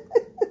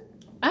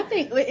 I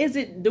think,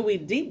 do we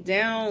deep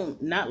down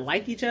not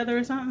like each other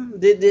or something?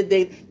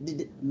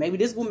 Did maybe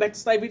this going back to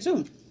slavery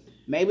too.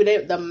 Maybe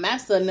the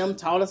master and them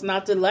taught us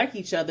not to like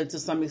each other to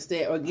some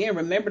extent. Or again,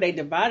 remember they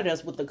divided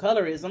us with the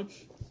colorism,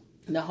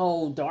 the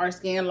whole dark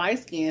skin, light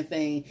skin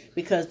thing,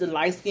 because the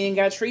light skin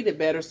got treated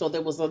better, so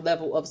there was a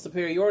level of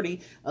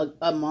superiority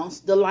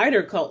amongst the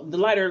lighter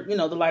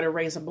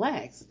race of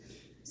blacks.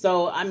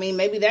 So I mean,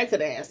 maybe that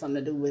could have had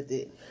something to do with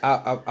it.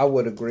 I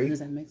would agree. Does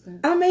that make sense?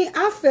 I mean,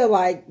 I feel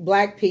like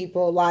black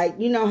people, like,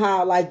 you know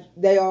how like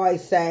they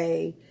always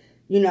say,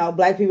 you know,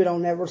 black people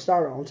don't never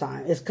start on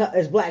time.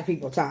 It's black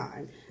people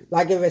time.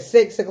 Like if it's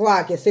 6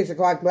 o'clock, it's 6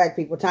 o'clock black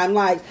people time.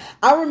 Like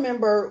I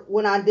remember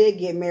when I did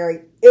get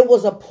married, it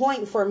was a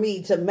point for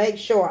me to make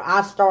sure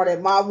I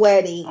started my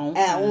wedding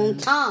on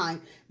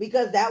time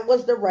because that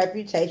was the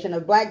reputation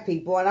of black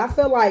people. And I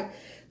feel like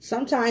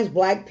sometimes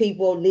black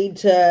people need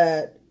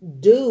to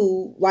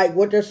do like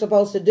what they're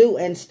supposed to do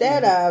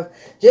instead of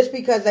just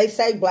because they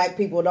say black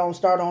people don't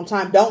start on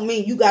time don't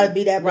mean you got to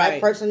be that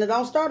black person that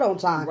don't start on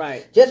time.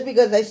 Right. Just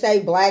because they say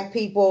black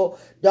people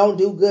don't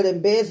do good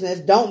in business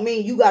don't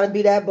mean you got to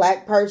be that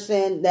black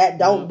person that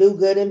don't do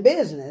good in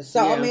business. So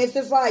I mean, it's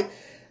just like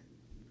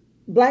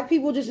black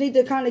people just need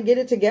to kind of get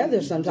it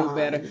together sometimes. Do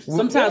better.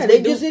 Sometimes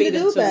they just need to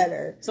do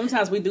better.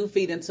 Sometimes we do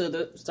feed into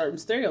the certain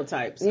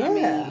stereotypes. Yeah.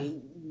 I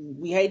mean,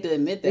 we hate to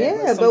admit that.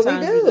 Yeah, but we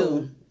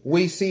do.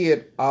 We see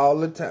it all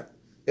the time.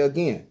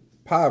 Again,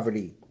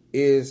 poverty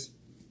is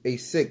a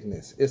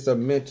sickness. It's a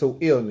mental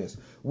illness.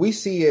 We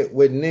see it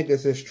when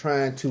niggas is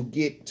trying to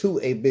get to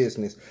a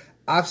business.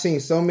 I've seen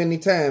so many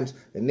times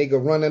a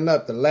nigga running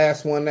up, the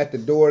last one at the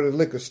door of the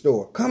liquor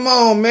store. Come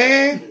on,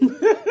 man.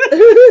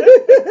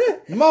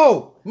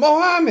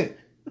 Mohammed.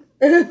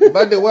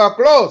 But they were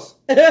close.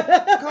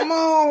 Come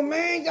on,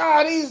 man.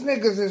 Y'all, these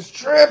niggas is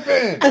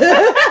tripping.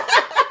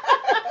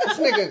 This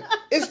nigga,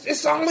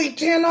 it's only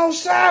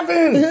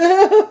 10:07.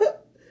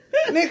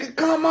 Nigga,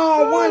 come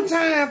on one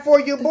time for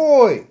your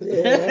boy.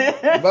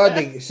 Yeah.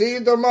 Buddy, see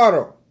you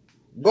tomorrow.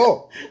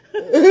 Go.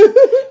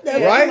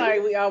 Right?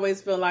 Like we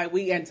always feel like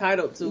we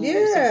entitled to some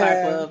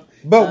type of.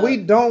 But we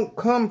don't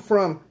come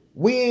from.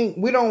 We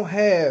don't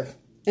have.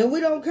 And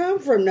we don't come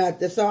from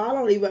nothing, so I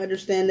don't even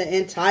understand the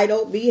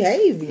entitled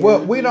behavior.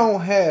 Well, we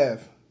don't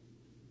have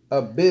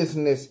a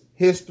business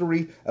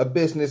history, a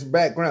business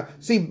background.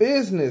 See,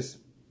 business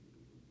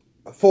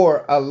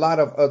for a lot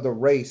of other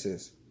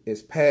races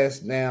is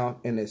passed down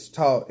and it's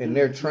taught and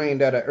they're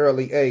trained at an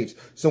early age.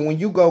 So when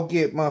you go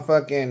get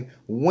motherfucking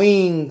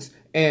wings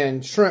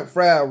and shrimp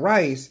fried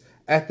rice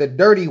at the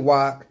Dirty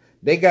Wok,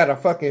 they got a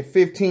fucking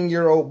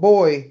 15-year-old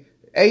boy,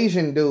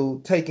 Asian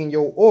dude, taking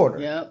your order.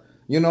 Yep.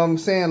 You know what I'm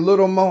saying?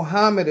 Little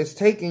Mohammed is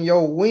taking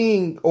your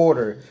wing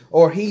order.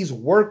 Or he's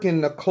working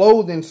the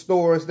clothing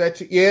stores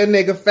that you... Yeah,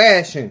 nigga,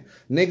 fashion.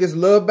 Niggas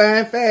love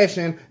buying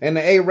fashion. And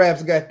the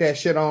Arabs got that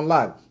shit on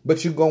lock.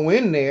 But you go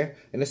in there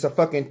and it's a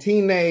fucking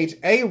teenage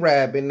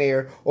Arab in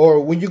there.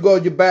 Or when you go,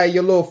 you buy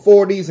your little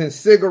 40s and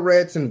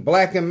cigarettes and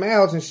Black and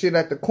Milds and shit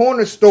at the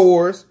corner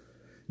stores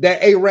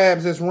that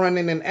Arabs is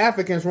running and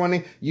Africans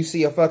running. You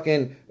see a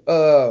fucking...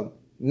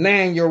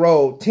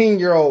 9-year-old,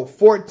 10-year-old,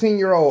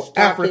 14-year-old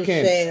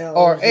African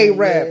or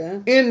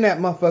Arab in that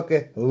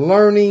motherfucker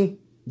learning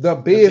the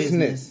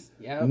business.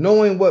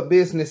 knowing what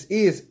business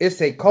is.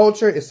 It's a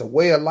culture, it's a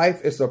way of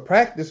life, it's a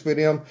practice for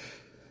them.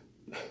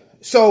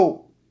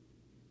 So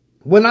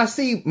when I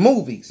see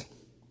movies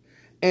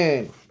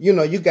and, you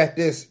know, you got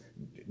this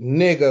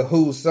nigga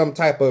who's some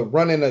type of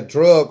running a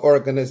drug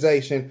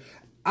organization,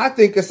 I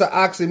think it's an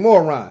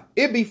oxymoron.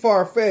 It be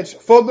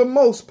far-fetched for the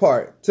most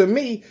part to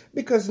me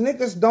because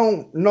niggas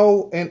don't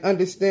know and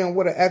understand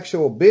what an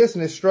actual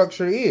business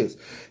structure is.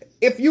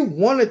 If you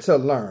wanted to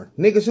learn,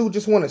 niggas who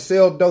just want to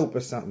sell dope or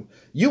something,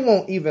 you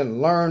won't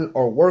even learn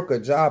or work a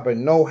job or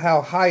know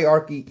how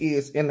hierarchy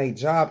is in a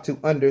job to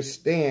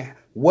understand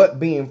what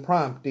being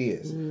prompt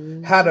is,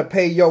 how to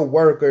pay your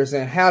workers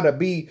and how to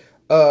be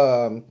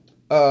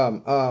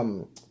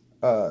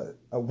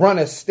run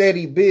a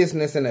steady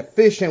business and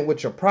efficient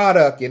with your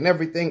product and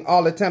everything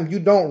all the time. You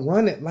don't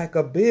run it like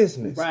a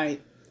business.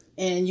 Right.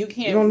 And you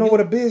can't. You don't know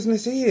what a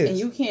business is. And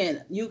you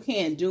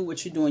can't do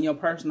what you do in your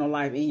personal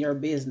life in your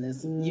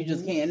business. You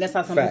just can't. And that's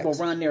how some people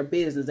run their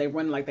business. They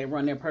run like they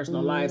run their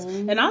personal lives.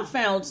 And I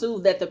found too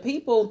that the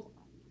people,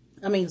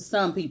 I mean,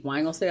 some people, I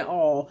ain't gonna say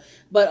all,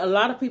 but a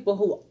lot of people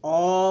who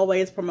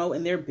always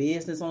promoting their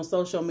business on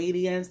social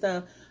media and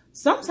stuff,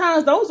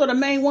 sometimes those are the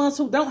main ones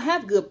who don't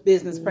have good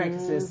business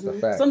practices.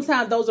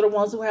 Sometimes those are the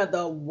ones who have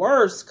the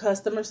worst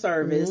customer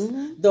service,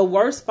 the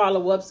worst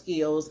follow-up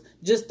skills,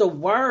 just the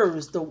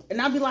worst. And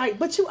I'll be like,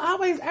 but you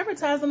always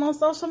advertising on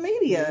social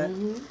media.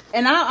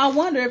 And I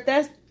wonder if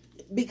that's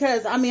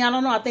because, I mean, I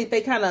don't know. I think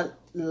they kind of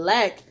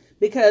lack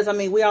because, I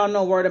mean, we all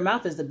know word of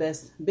mouth is the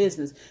best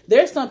business.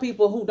 There's some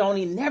people who don't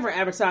even never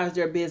advertise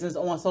their business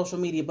on social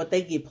media, but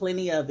they get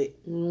plenty of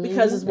it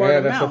because it's word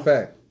of mouth. Yeah, that's a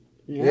fact.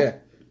 Yeah.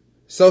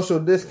 Social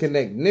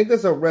disconnect.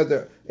 Niggas are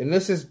rather, and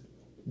this is,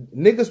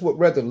 niggas would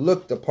rather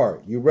look the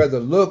part. You rather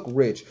look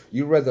rich.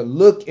 You rather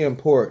look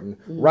important,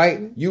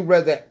 right? You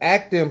rather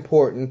act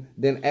important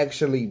than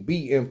actually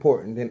be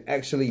important, than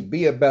actually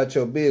be about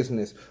your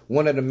business.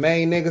 One of the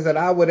main niggas that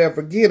I would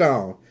ever get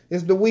on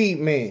is the weed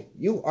man.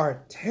 You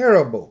are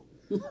terrible.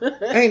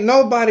 Ain't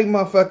nobody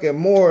motherfucking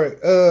more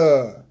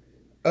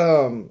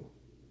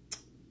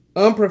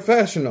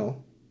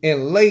unprofessional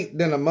and late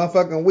than a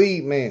motherfucking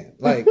weed man.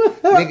 Like,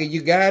 nigga,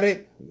 you got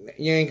it?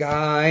 You ain't got,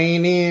 I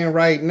ain't in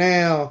right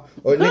now.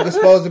 Or nigga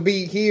supposed to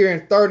be here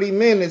in 30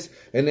 minutes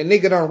and the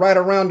nigga done right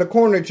around the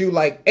corner at you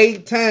like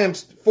 8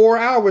 times 4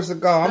 hours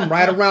ago. I'm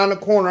right around the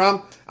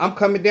corner. I'm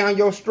coming down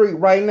your street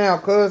right now,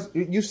 cuz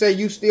you say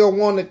you still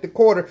wanted the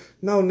quarter.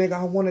 No, nigga,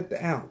 I wanted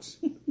the ounce.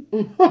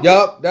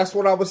 Yup, that's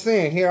what I was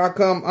saying. Here I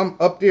come. I'm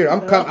up there.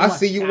 I'm coming. I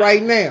see you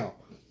right now.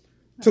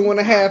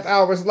 2.5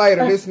 hours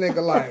later, this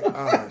nigga like,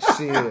 oh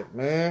shit,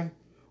 man.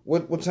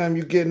 What time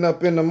you getting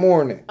up in the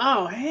morning?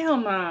 Oh hell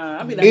nah.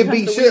 I be like, it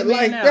be shit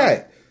like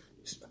that.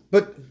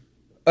 But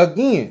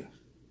again,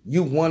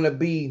 you want to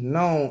be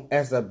known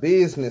as a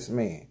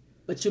businessman,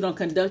 but you don't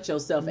conduct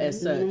yourself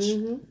as such.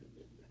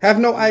 Have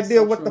no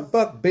idea what the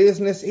fuck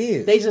business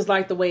is. They just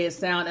like the way it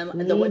sounds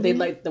and the way they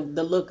like the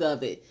look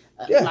of it.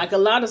 Like a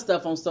lot of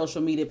stuff on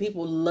social media,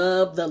 people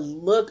love the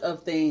look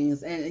of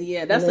things, and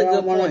yeah, that's a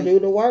good point. They want to do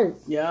the work.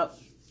 Yep.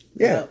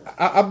 Yeah,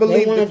 I believe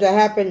they want it to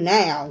happen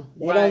now.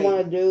 They don't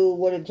want to do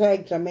what it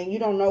takes. I mean, you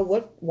don't know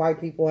what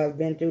white people have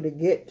been through to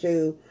get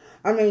to.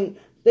 I mean,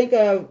 think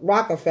of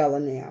Rockefeller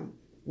now.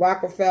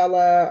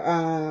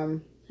 Rockefeller,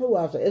 who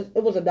else?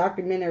 It was a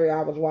documentary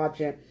I was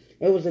watching.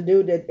 It was a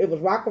dude it was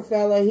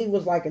Rockefeller. He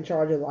was like in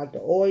charge of like the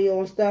oil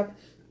and stuff.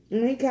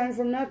 And he came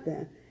from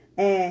nothing.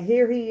 And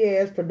here he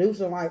is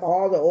producing like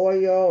all the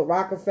oil,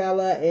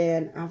 Rockefeller,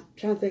 and I'm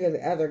trying to think of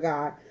the other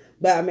guy.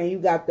 But, I mean, you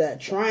got the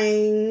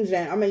trains,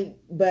 and, I mean,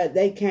 but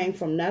they came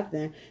from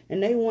nothing,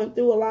 and they went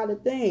through a lot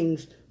of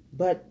things.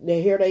 But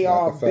here they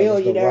are,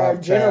 billionaire,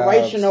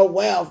 generational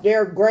wealth.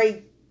 Their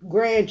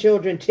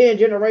great-grandchildren, 10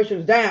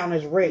 generations down,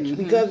 is rich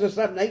because of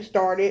something they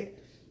started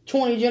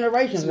 20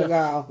 generations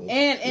ago.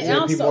 And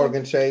also,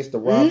 Morgan Chase, the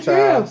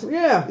Rothschilds.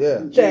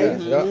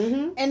 Chase.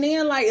 And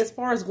then, like, as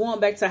far as going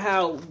back to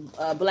how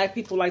black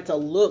people like to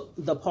look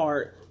the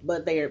part,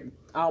 but they're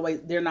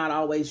not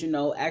always, you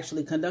know,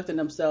 actually conducting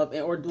themselves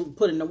or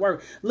putting the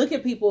work. Look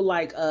at people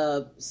like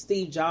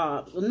Steve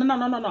Jobs. No,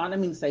 I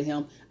didn't mean to say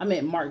him. I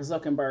meant Mark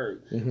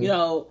Zuckerberg. You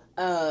know,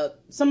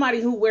 somebody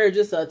who wears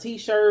just a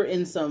t-shirt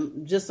and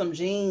some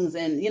jeans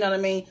and, you know what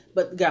I mean?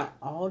 But got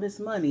all this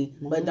money,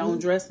 but don't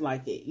dress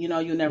like it. You know,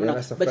 you never know.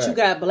 But fact. You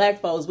got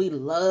black folks, we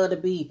love to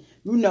be,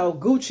 you know,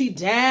 Gucci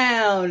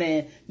down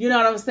and, you know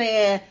what I'm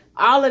saying?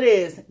 All of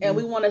this. And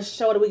we want to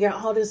show that we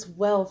got all this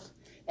wealth.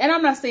 And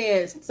I'm not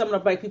saying some of the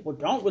black people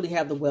don't really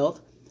have the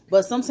wealth,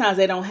 but sometimes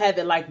they don't have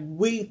it like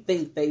we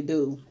think they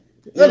do.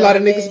 A lot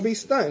of niggas be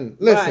stunting.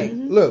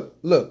 Listen,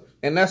 look,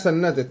 and that's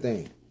another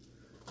thing.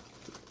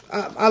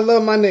 I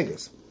love my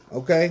niggas,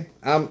 okay?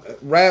 I'm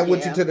ride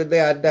with you to the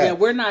day I die. Yeah,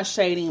 we're not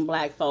shading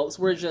black folks.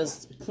 We're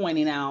just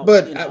pointing out.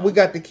 But you know. We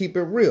got to keep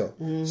it real.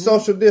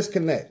 Social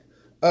disconnect.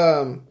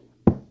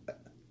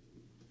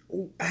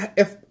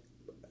 If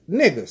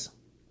niggas,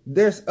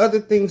 there's other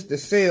things to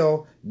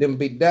sell than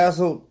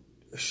bedazzled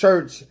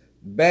shirts,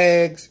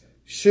 bags,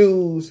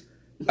 shoes.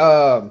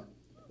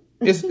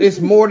 It's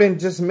more than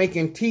just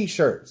making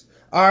t-shirts.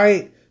 All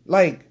right.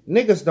 Like,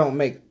 niggas don't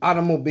make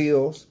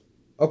automobiles.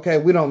 Okay,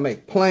 we don't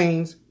make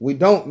planes. We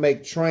don't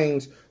make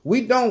trains.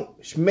 We don't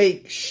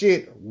make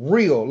shit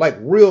real, like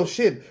real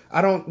shit.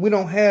 We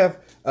don't have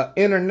an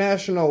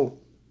international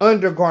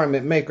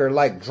undergarment maker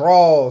like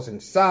drawers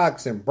and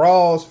socks and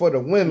bras for the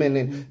women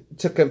and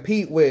to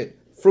compete with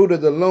Fruit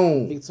of the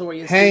Loom,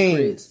 Victoria's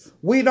Hanes. Secrets.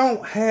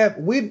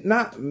 We're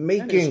not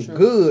making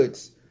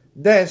goods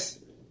that's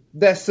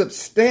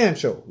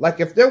substantial. Like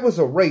if there was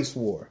a race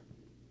war,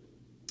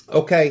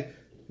 okay,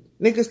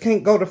 niggas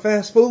can't go to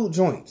fast food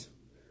joints.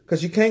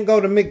 Because you can't go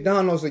to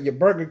McDonald's or your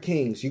Burger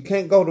Kings. You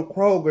can't go to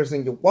Kroger's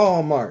and your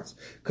Walmarts.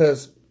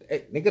 Because,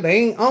 nigga, they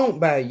ain't owned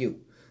by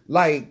you.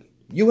 Like,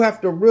 you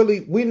have to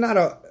really... We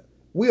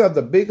are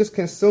the biggest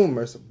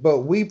consumers,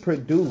 but we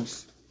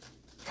produce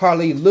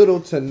hardly little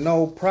to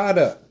no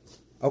product.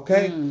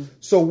 Okay?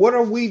 So what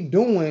are we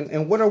doing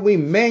and what are we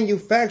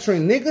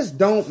manufacturing? Niggas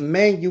don't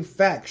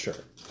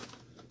manufacture.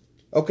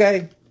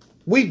 Okay?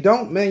 We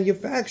don't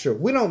manufacture.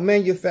 We don't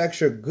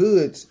manufacture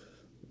goods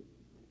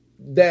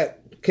that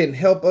can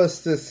help us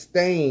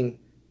sustain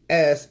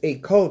as a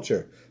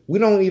culture. We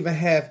don't even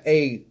have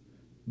a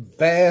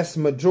vast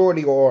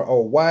majority or a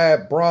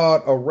wide,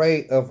 broad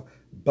array of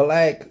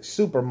black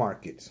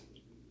supermarkets,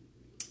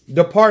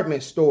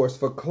 department stores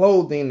for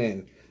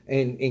clothing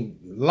and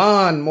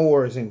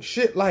lawnmowers and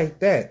shit like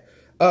that.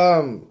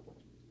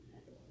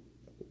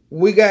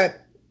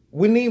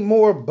 We need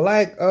more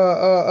black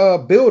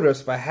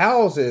builders for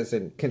houses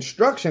and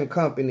construction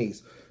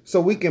companies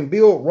so we can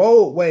build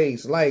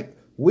roadways. Like,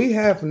 we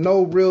have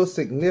no real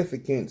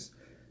significance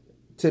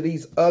to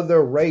these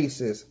other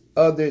races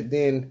other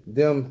than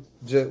them.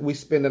 We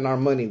spending our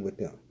money with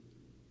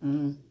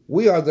them.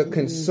 We are the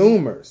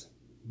consumers,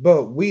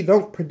 but we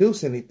don't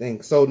produce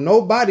anything. So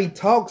nobody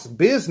talks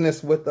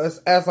business with us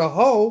as a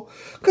whole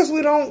because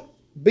we don't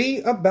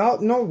be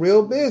about no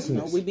real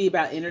business. No, we be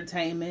about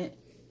entertainment.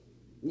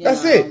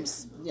 That's it.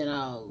 Just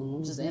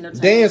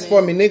entertainment. Dance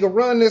for me, nigga.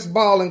 Run this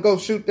ball and go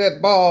shoot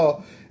that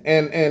ball.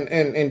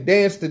 And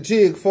dance the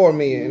jig for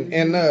me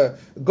and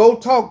go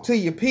talk to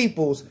your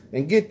peoples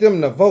and get them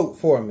to vote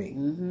for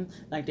me.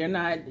 Like they're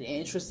not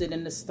interested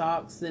in the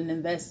stocks and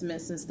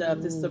investments and stuff.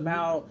 It's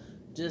about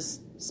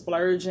just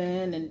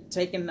splurging and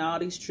taking all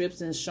these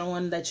trips and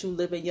showing that you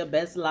living your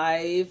best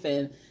life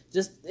and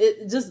just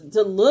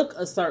to look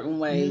a certain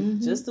way.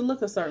 Just to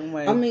look a certain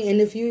way. I mean, and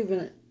if you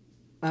even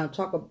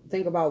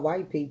think about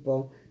white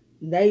people.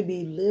 They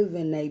be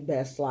living their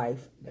best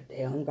life, but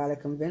they don't gotta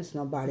convince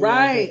nobody.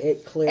 Right?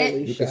 It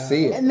clearly you shows. can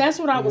see it, and that's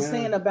what I was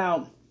saying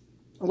about.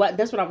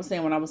 That's what I was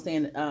saying when I was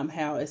saying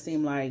how it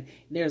seemed like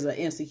there's an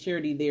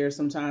insecurity there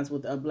sometimes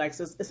with blacks.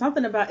 It's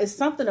something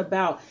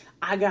about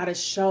I gotta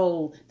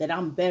show that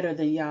I'm better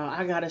than y'all.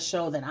 I gotta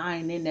show that I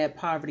ain't in that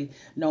poverty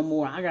no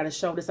more. I gotta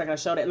show this. I gotta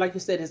show that. Like you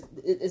said,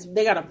 it's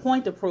they got a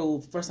point to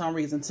prove for some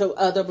reason to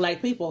other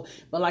black people.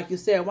 But like you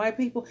said, white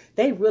people,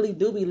 they really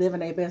do be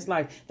living their best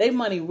life. Their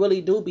money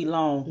really do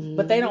belong,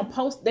 but they don't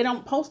post. They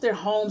don't post their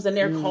homes and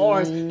their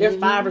cars, their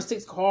 5 or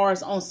 6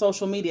 cars on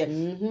social media.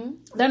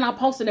 They're not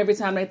posting every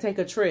time they take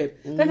a trip.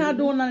 They're not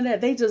doing none of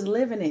that. They just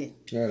living it.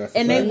 Yeah,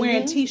 and they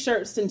wearing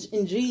t-shirts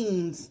and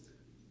jeans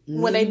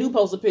when they do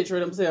post a picture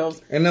of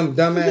themselves. And them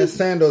dumbass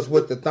sandals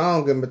with the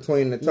thong in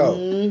between the toe.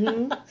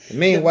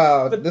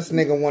 Meanwhile, this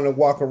nigga want to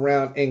walk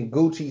around in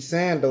Gucci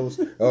sandals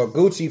or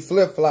Gucci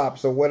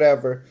flip-flops or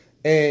whatever.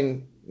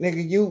 And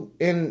nigga, you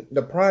in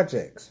the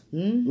projects.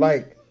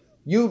 Like,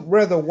 you'd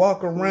rather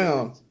walk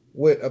around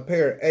with a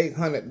pair of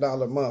 $800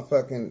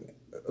 motherfucking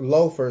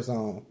loafers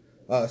on.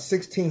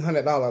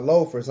 $1,600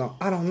 loafers on.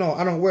 I don't know.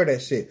 I don't wear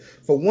that shit.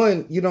 For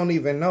one, you don't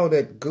even know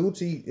that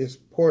Gucci is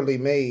poorly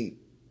made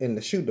in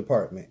the shoe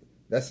department.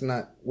 That's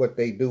not what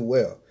they do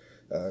well.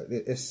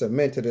 It's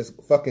cemented as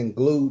fucking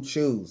glued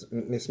shoes.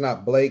 It's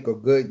not Blake or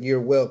Goodyear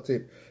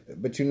welted,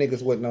 but you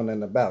niggas wouldn't know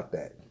nothing about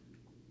that.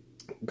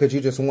 Because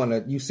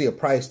you see a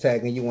price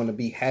tag and you want to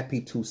be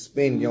happy to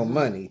spend your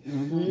money,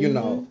 you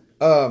know.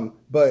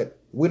 But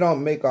we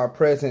don't make our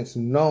presence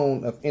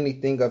known of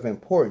anything of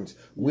importance.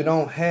 We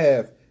don't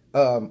have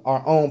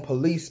our own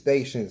police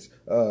stations.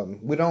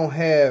 We don't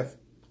have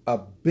a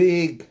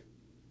big,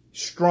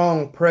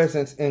 strong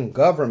presence in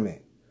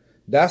government.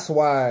 That's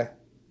why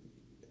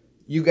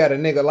you got a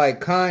nigga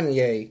like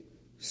Kanye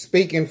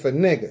speaking for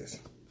niggas.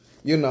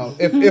 You know,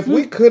 if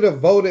we could have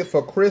voted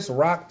for Chris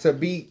Rock to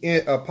be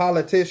a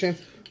politician,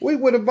 we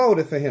would have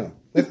voted for him.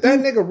 If that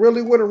nigga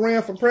really would have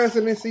ran for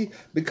presidency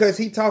because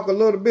he talk a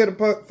little bit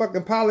of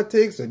fucking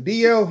politics or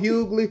D.L.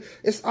 Hughley,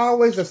 it's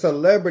always a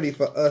celebrity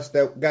for us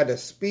that got to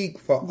speak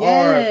for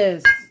our...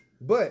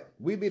 But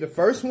we be the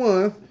first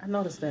one I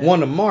noticed that.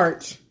 Want to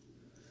march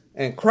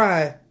and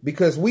cry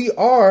because we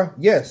are,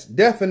 yes,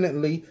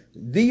 definitely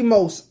the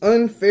most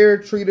unfair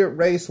treated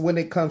race when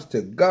it comes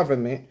to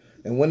government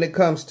and when it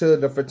comes to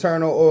the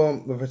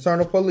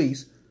fraternal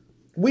police.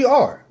 We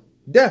are.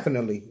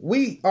 Definitely.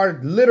 We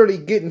are literally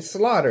getting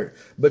slaughtered.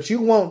 But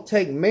you won't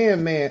take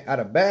man out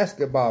of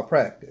basketball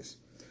practice.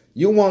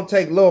 You won't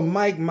take little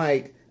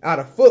Mike out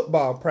of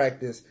football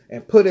practice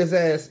and put his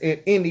ass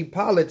in any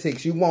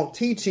politics. You won't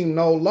teach him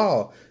no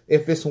law.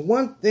 If it's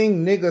one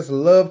thing niggas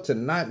love to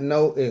not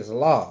know is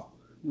law.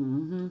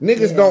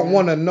 Niggas don't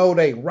want to know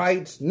their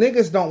rights.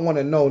 Niggas don't want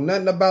to know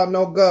nothing about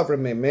no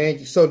government,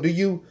 man. So do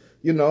you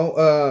you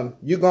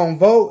gonna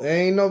vote?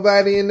 Ain't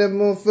nobody in that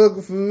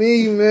motherfucker for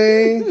me,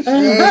 man.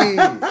 They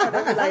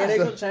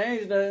gonna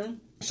change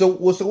them. So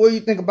what do you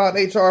think about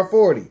HR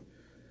 40?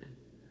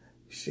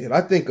 Shit,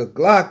 I think a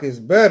Glock is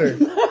better.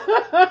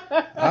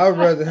 I'd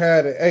rather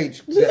have the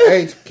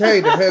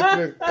HK, the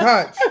Heckler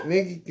Koch,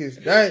 nigga, cause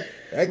that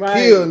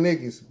kill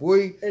niggas,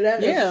 boy.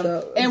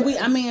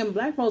 And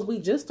black folks, we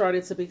just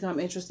started to become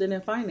interested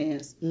in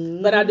finance.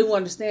 But I do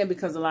understand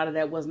because a lot of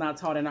that was not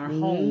taught in our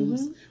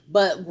homes.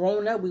 But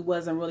growing up, we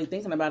wasn't really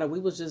thinking about it. We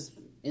was just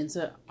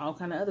into all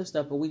kind of other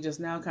stuff. But we just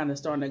now kind of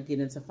starting to get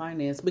into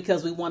finance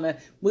because we want to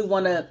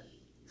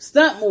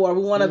stunt more.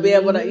 We want to be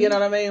able to, you know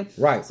what I mean?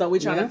 Right. So we're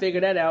trying to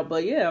figure that out.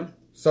 But yeah.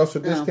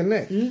 Social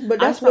disconnect. But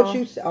that's what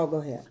you said. Oh, go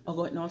ahead. Oh,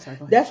 go ahead. No, I'm sorry.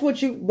 Go ahead.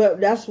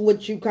 That's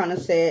what you kind of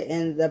said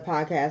in the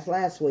podcast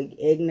last week.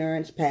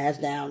 Ignorance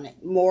passed down.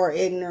 More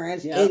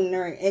ignorance.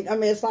 Ignorant. I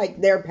mean, it's like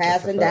they're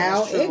passing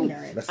down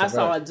ignorance. I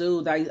saw a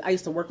dude. I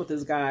used to work with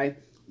this guy,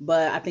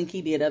 but I think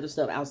he did other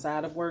stuff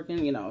outside of working.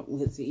 He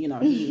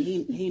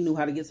knew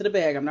how to get to the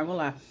bag. I'm not gonna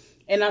lie.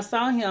 And I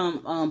saw him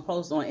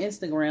post on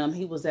Instagram.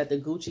 He was at the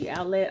Gucci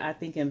outlet, I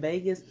think in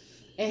Vegas,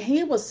 and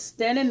he was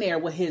standing there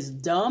with his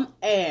dumb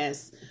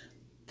ass.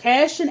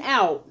 Cashing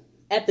out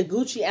at the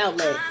Gucci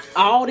outlet,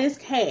 all this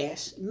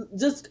cash,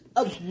 just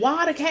a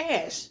wad of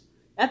cash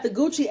at the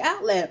Gucci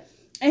outlet.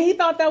 And he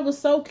thought that was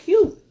so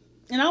cute.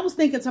 And I was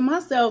thinking to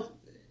myself,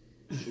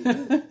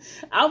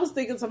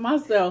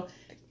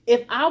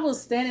 if I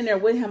was standing there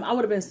with him, I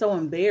would have been so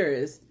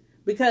embarrassed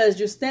because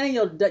you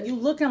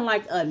looking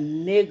like a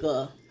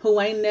nigga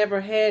who ain't never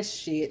had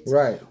shit.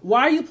 Right.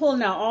 Why are you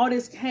pulling out all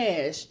this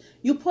cash?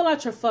 You pull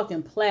out your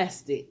fucking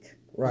plastic.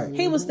 Right.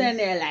 He was standing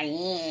there like,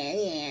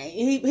 yeah.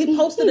 He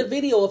posted a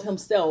video of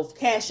himself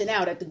cashing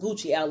out at the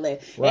Gucci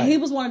outlet. Right. And he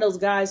was one of those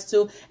guys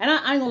too. And I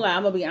ain't gonna lie,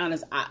 I'm gonna be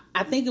honest.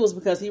 I think it was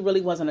because he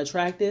really wasn't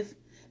attractive.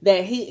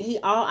 That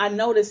I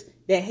noticed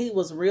that he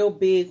was real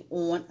big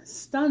on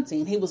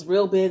stunting. He was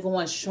real big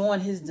on showing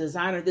his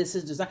designer this,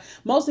 his design.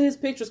 Most of his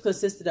pictures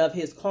consisted of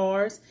his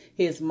cars,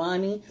 his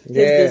money,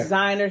 his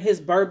designer, his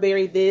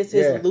Burberry this,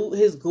 his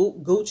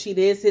Gucci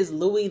this, his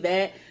Louis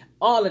that.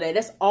 All of that.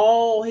 That's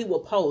all he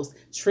would post.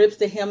 Trips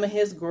that him and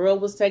his girl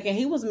was taking.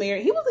 He was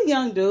married. He was a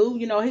young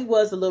dude. He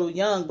was a little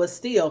young, but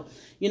still,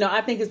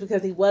 I think it's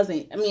because he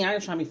wasn't, I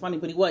ain't trying to be funny,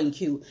 but he wasn't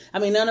cute.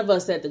 None of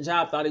us at the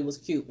job thought he was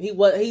cute. He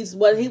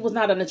was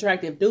not an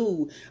attractive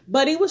dude,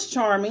 but he was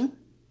charming.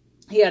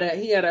 He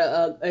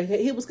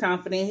was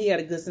confident. He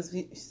had a good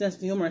sense of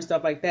humor and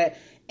stuff like that.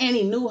 And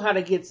he knew how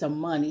to get some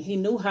money. He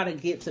knew how to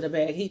get to the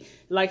bag. He,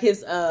 like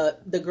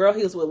the girl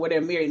he was with,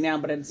 they're married now,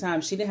 but at the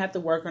time she didn't have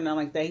to work or nothing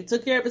like that. He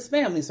took care of his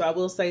family. So I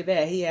will say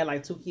that he had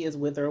like 2 kids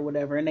with her or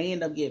whatever, and they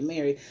ended up getting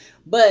married.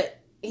 But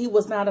he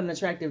was not an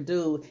attractive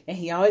dude, and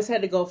he always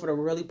had to go for the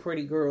really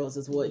pretty girls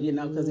is what,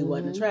 because he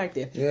wasn't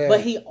attractive. Yeah.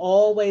 But he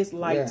always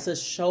liked to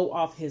show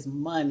off his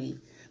money.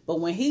 But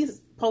when he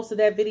posted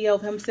that video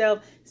of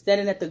himself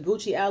standing at the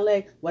Gucci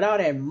outlet with all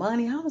that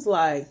money, I was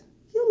like,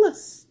 you look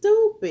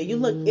stupid. You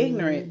look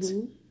ignorant.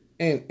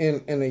 And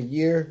in a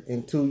year,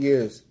 in 2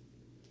 years,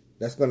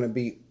 that's going to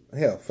be,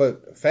 hell, for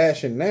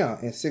fashion now,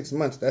 in 6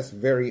 months, that's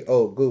very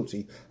old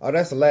Gucci. Oh,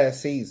 that's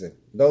last season.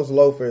 Those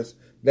loafers,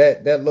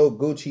 that little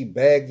Gucci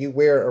bag you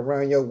wear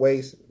around your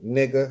waist,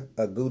 nigga,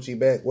 a Gucci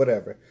bag,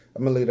 whatever.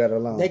 I'm going to leave that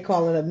alone. They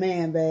call it a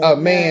man bag. A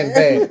man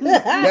bag.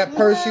 That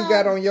purse you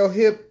got on your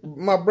hip,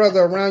 my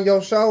brother, around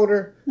your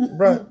shoulder,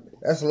 bro,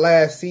 that's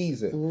last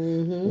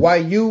season. Why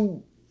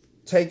you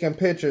taking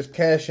pictures,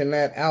 cashing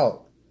that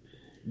out?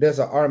 There's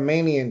an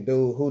Armenian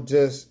dude who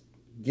just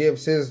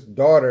gives his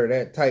daughter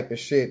that type of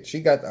shit. She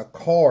got a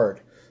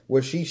card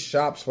where she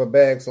shops for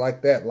bags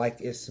like that,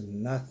 like it's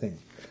nothing.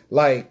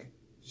 Like,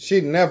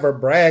 she'd never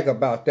brag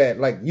about that.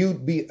 Like,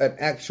 you'd be an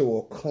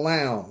actual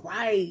clown,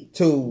 right,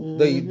 to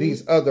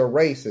these other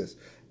races.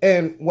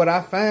 And what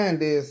I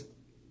find is,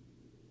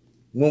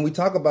 when we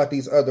talk about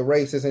these other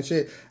races and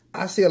shit,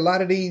 I see a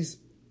lot of these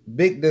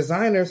big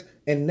designers,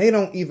 and they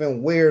don't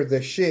even wear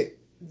the shit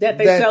that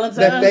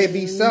they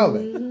be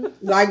selling.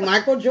 Like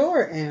Michael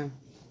Jordan.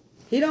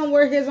 He don't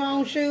wear his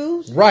own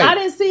shoes. Right. I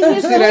didn't see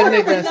his daughter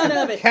with none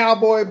of it.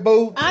 Cowboy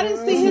boots. I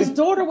didn't see his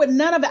daughter with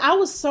none of it. I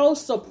was so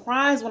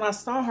surprised when I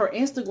saw her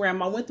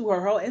Instagram. I went through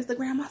her whole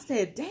Instagram. I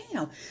said,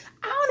 damn,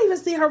 I don't even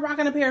see her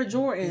rocking a pair of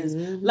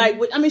Jordans.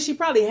 Like, she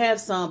probably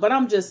has some, but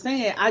I'm just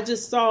saying, I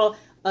just saw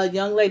a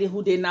young lady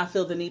who did not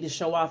feel the need to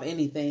show off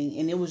anything.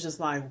 And it was just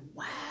like,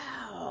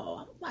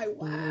 wow. I'm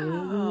like,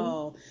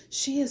 wow.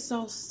 She is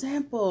so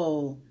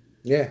simple.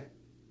 Yeah.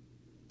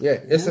 Yeah,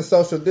 it's a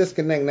social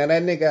disconnect. Now,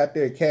 that nigga out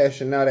there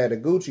cashing out at a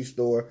Gucci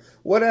store,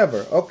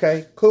 whatever.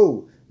 Okay,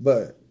 cool.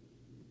 But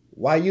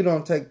why you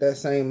don't take that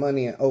same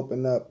money and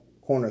open up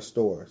corner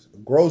stores,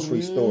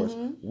 grocery stores?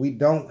 We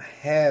don't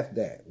have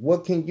that.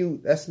 What can you...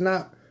 That's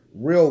not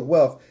real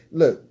wealth.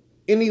 Look,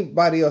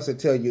 anybody else will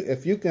tell you,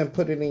 if you can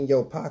put it in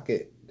your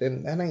pocket,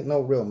 then that ain't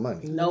no real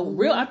money.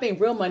 I think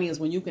real money is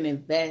when you can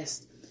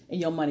invest and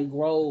your money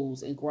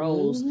grows and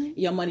grows. And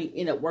your money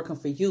end up working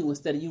for you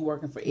instead of you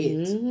working for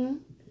it.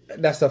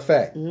 That's a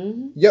fact.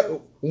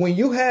 When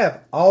you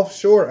have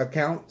offshore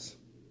accounts,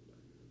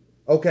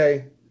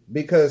 okay,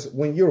 because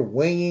when you're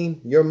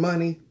weighing your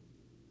money,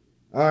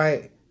 all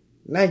right,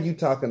 now you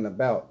talking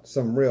about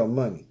some real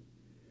money.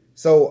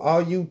 So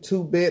all you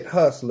 2-bit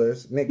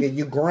hustlers, nigga,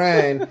 you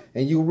grind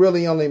and you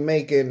really only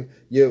making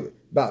you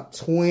about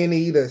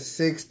 20 to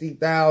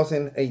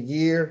 60,000 a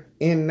year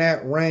in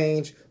that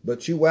range,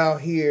 but you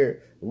out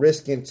here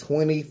risking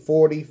 20,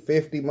 40,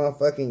 50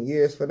 motherfucking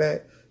years for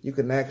that. You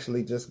can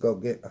actually just go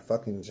get a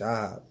fucking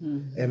job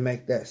and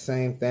make that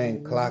same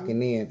thing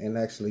clocking in and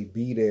actually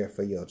be there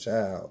for your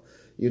child,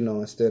 you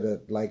know, instead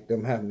of like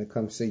them having to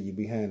come see you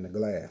behind the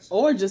glass.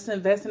 Or just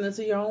investing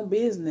into your own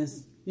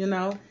business, you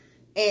know.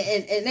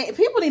 And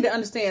people need to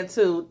understand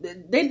too,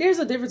 there's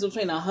a difference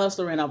between a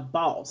hustler and a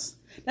boss.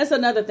 That's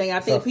another thing. I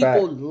think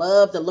people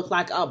love to look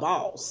like a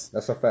boss.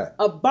 That's a fact.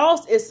 A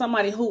boss is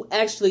somebody who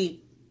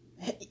actually,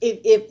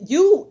 if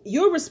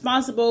you're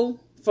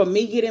responsible for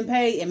me getting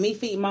paid and me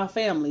feeding my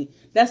family,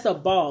 that's a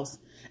boss.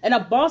 And a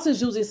boss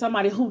is usually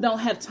somebody who don't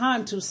have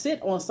time to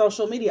sit on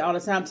social media all the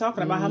time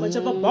talking about how much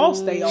of a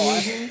boss they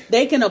are.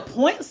 They can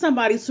appoint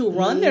somebody to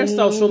run their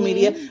social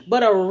media,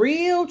 but a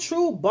real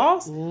true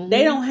boss,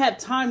 they don't have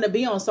time to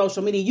be on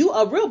social media.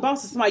 A real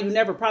boss is somebody you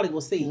never probably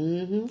will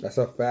see. That's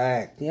a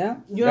fact. Yeah.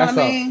 You know what I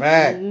mean?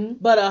 That's a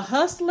fact. But a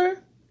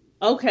hustler,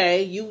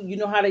 okay, you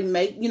know how to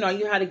make, you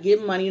know how to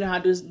get money, you know how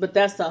to do this, but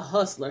that's a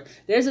hustler.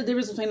 There's a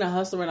difference between a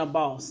hustler and a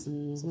boss.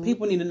 So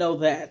people need to know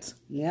that.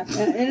 Yeah.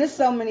 And there's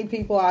so many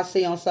people I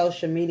see on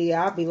social media,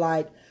 I'll be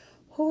like,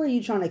 who are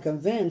you trying to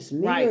convince,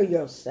 me or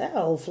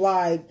yourself?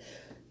 Like,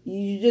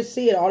 you just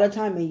see it all the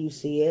time, and you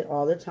see it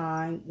all the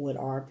time with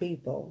our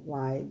people.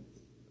 Like,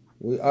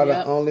 we are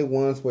the only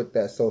ones with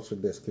that social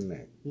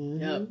disconnect.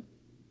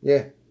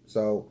 Yeah.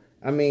 So,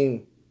 I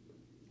mean,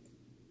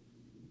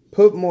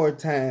 put more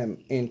time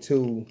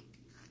into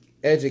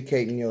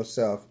educating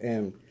yourself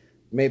and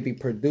maybe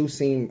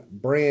producing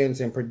brands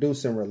and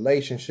producing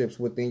relationships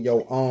within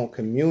your own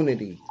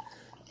community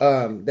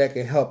that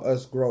can help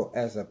us grow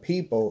as a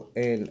people.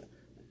 And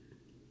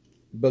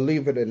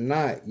believe it or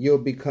not, you'll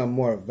become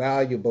more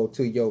valuable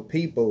to your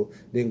people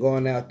than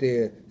going out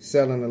there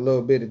selling a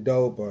little bit of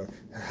dope or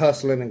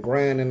hustling and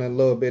grinding a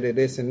little bit of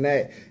this and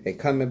that and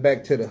coming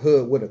back to the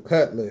hood with a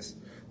cutlass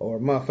or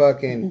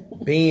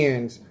motherfucking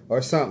Benz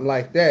or something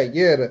like that.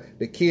 Yeah,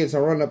 the kids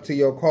will run up to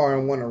your car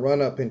and want to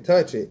run up and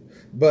touch it,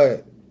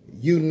 but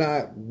you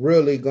not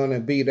really going to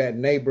be that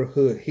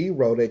neighborhood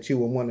hero that you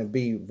would want to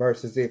be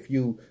versus if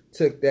you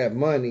took that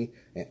money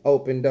and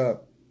opened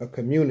up a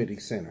community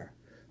center,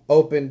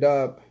 opened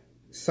up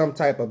some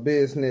type of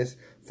business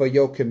for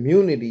your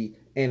community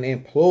and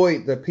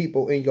employed the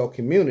people in your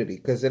community,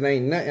 because it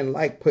ain't nothing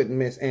like putting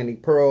Miss Annie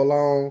Pearl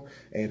on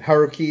and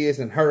her kids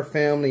and her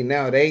family.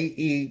 Now they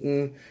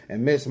eating,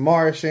 and Miss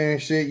Marsha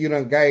and shit, you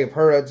done gave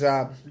her a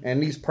job,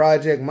 and these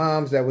project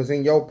moms that was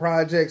in your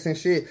projects and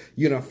shit,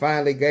 you done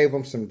finally gave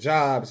them some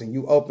jobs, and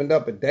you opened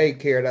up a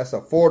daycare that's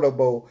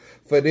affordable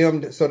for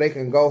them so they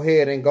can go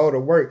ahead and go to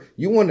work.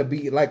 You want to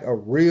be like a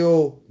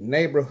real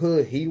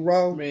neighborhood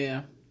hero?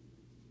 Yeah.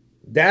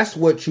 That's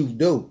what you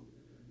do.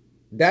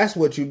 That's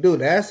what you do.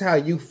 That's how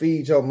you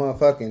feed your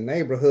motherfucking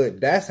neighborhood.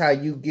 That's how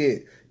you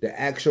get the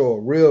actual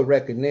real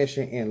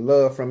recognition and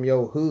love from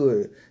your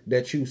hood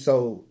that you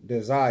so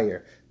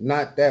desire.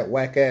 Not that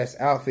whack ass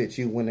outfit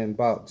you went and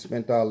bought,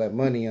 spent all that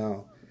money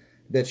on,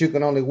 that you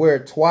can only wear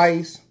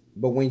twice.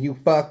 But when you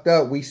fucked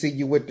up, we see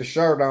you with the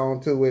shirt on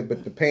to it,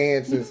 but the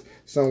pants is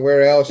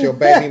somewhere else. Your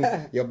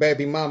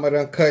baby mama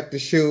done cut the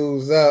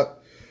shoes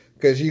up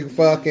because you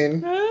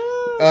fucking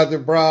other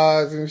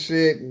bras and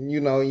shit.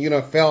 You know, you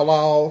done fell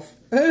off.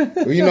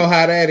 You know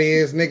how that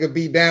is. Nigga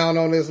be down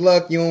on his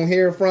luck. You don't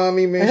hear from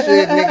him and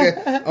shit.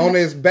 Nigga on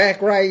his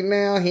back right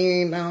now.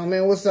 He ain't, oh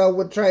man, what's up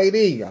with Trey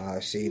D? Oh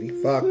shit, he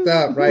fucked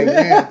up right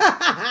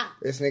now.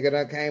 This nigga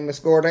done came and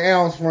scored an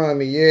ounce from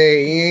me. Yeah,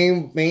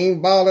 he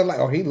ain't balling like,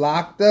 oh, he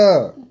locked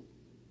up.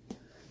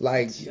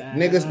 Like,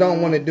 niggas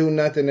don't want to do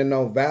nothing to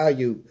no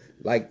value.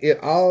 Like,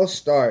 it all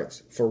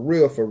starts for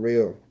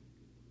real.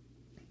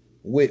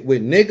 With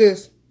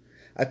niggas,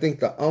 I think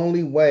the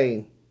only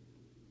way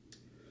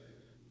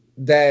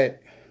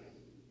that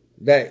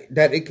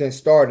it can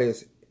start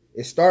is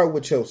it start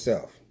with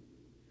yourself.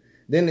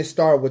 Then it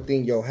start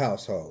within your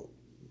household.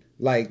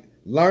 Like,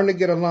 learn to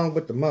get along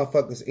with the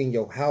motherfuckers in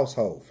your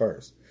household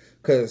first.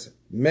 Because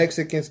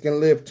Mexicans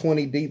can live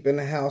 20 deep in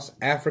the house.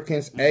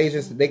 Africans,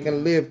 Asians, they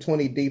can live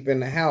 20 deep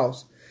in the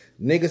house.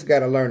 Niggas got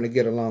to learn to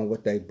get along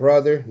with their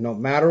brother no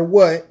matter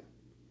what.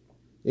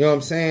 You know what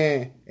I'm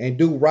saying? And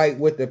do right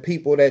with the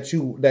people that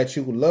you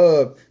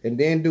love, and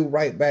then do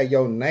right by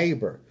your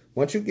neighbor.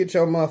 Once you get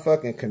your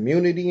motherfucking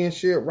community and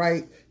shit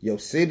right, your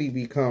city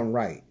become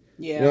right.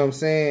 Yeah. You know what I'm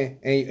saying?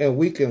 And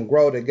we can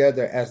grow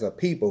together as a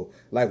people.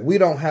 Like, we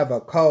don't have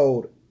a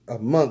code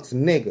amongst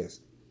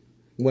niggas.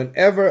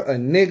 whenever a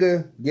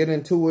nigga get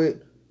into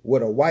it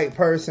with a white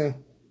person,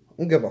 I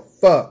don't give a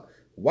fuck.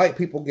 White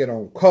people get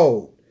on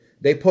cold.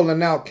 They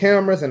pulling out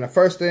cameras, and the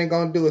first thing they're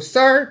gonna do is,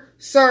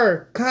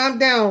 sir, calm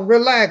down,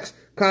 relax,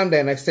 calm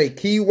down. They say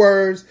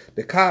keywords,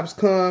 the cops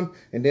come,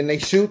 and then they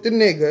shoot the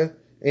nigga.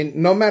 And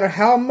no matter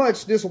how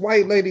much this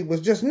white lady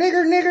was just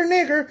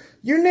nigger,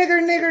 you're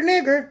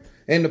nigger.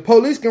 And the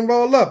police can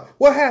roll up.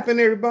 What happened,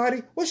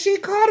 everybody? Well, she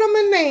called him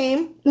a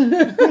name.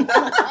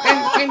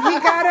 and he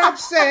got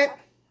upset.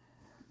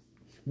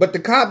 But the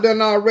cop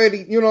done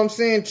already, you know what I'm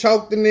saying,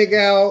 choked the nigga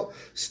out,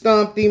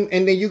 stumped him.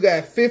 And then you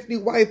got 50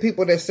 white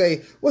people that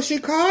say, well, she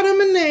called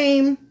him a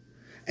name.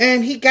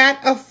 And he got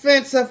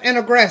offensive and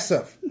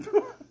aggressive.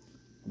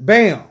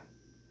 Bam.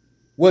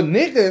 Well,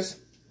 niggas,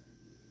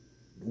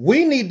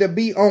 we need to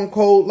be on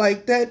code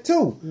like that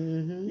too.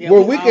 Mm-hmm. Yeah,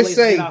 where we can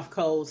say get off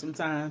code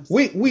sometimes.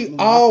 We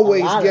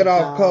always get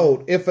off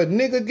code. If a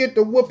nigga get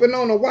the whooping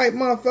on a white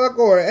motherfucker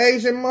or an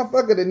Asian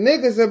motherfucker, the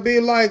niggas will be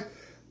like,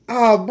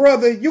 oh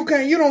brother, you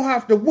don't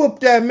have to whoop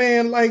that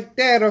man like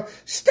that, or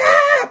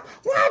stop!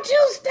 Why'd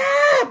you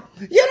stop?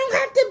 You don't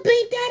have to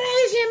beat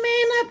that Asian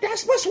man up.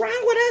 That's what's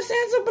wrong with us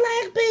as a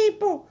black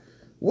people.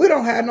 We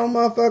don't have no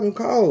motherfucking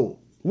code.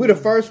 We the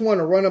first one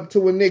to run up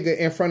to a nigga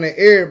in front of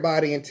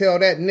everybody and tell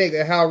that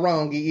nigga how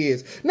wrong he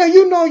is. Now,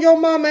 you know your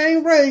mama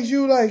ain't raised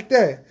you like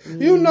that.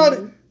 Mm-hmm. You know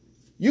that.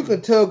 You can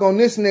tug on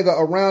this nigga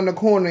around the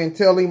corner and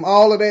tell him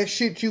all of that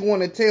shit you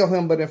want to tell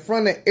him, but in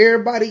front of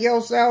everybody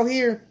else out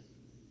here,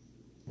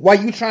 why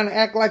you trying to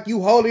act like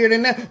you holier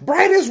than that?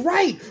 Right is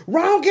right.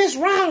 Wrong is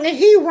wrong, and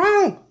he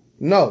wrong.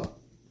 No.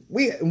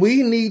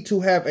 We need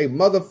to have a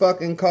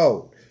motherfucking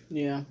code.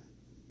 Yeah.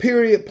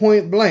 Period,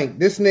 point blank.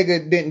 This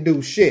nigga didn't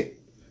do shit.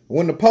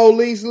 When the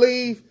police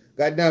leave,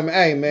 goddamn,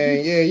 hey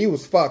man, yeah, you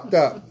was fucked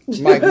up,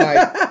 Mike.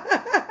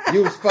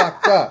 You was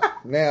fucked up.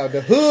 Now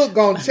the hood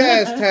gonna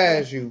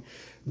chastise you,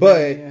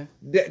 but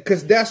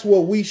because that's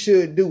what we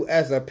should do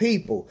as a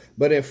people.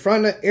 But in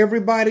front of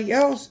everybody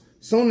else,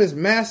 soon as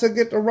Massa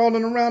get to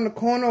rolling around the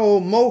corner,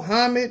 or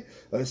Mohammed,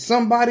 or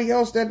somebody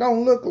else that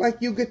don't look like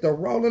you get to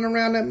rolling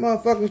around that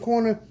motherfucking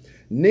corner,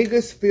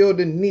 niggas feel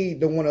the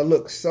need to want to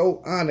look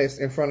so honest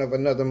in front of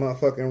another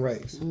motherfucking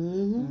race.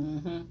 Mm-hmm.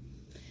 Mm-hmm.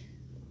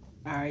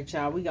 All right,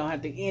 y'all. We gonna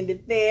have to end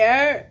it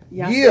there.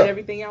 Y'all said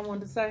everything y'all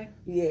wanted to say?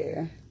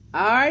 Yeah.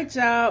 All right,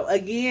 y'all.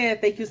 Again,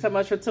 thank you so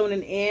much for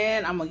tuning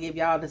in. I'm gonna give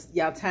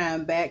y'all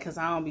time back because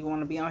I don't want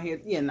to be on here.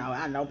 You know,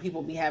 I know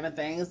people be having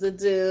things to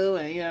do,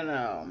 and you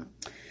know.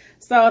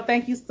 So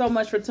thank you so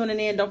much for tuning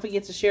in. Don't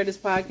forget to share this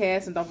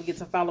podcast, and don't forget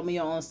to follow me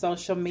on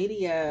social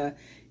media.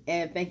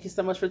 And thank you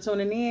so much for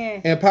tuning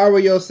in. Empower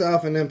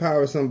yourself and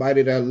empower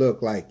somebody that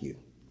look like you.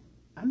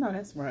 I know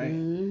that's right.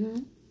 Mm-hmm.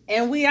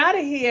 And we out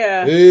of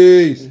here.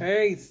 Peace.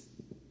 Peace.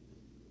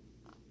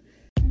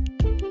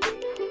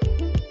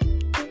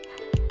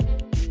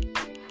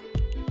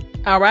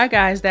 All right,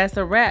 guys, that's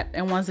a wrap.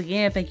 And once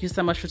again, thank you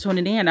so much for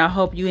tuning in. I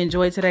hope you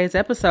enjoyed today's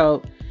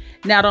episode.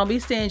 Now, don't be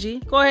stingy.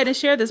 Go ahead and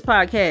share this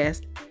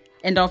podcast.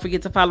 And don't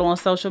forget to follow on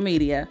social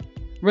media.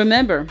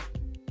 Remember,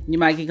 you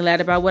might get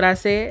glad about what I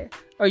said,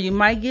 or you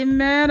might get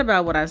mad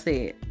about what I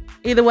said.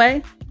 Either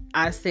way,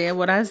 I said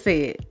what I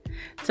said.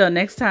 Till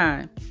next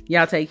time,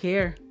 y'all take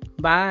care.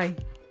 Bye.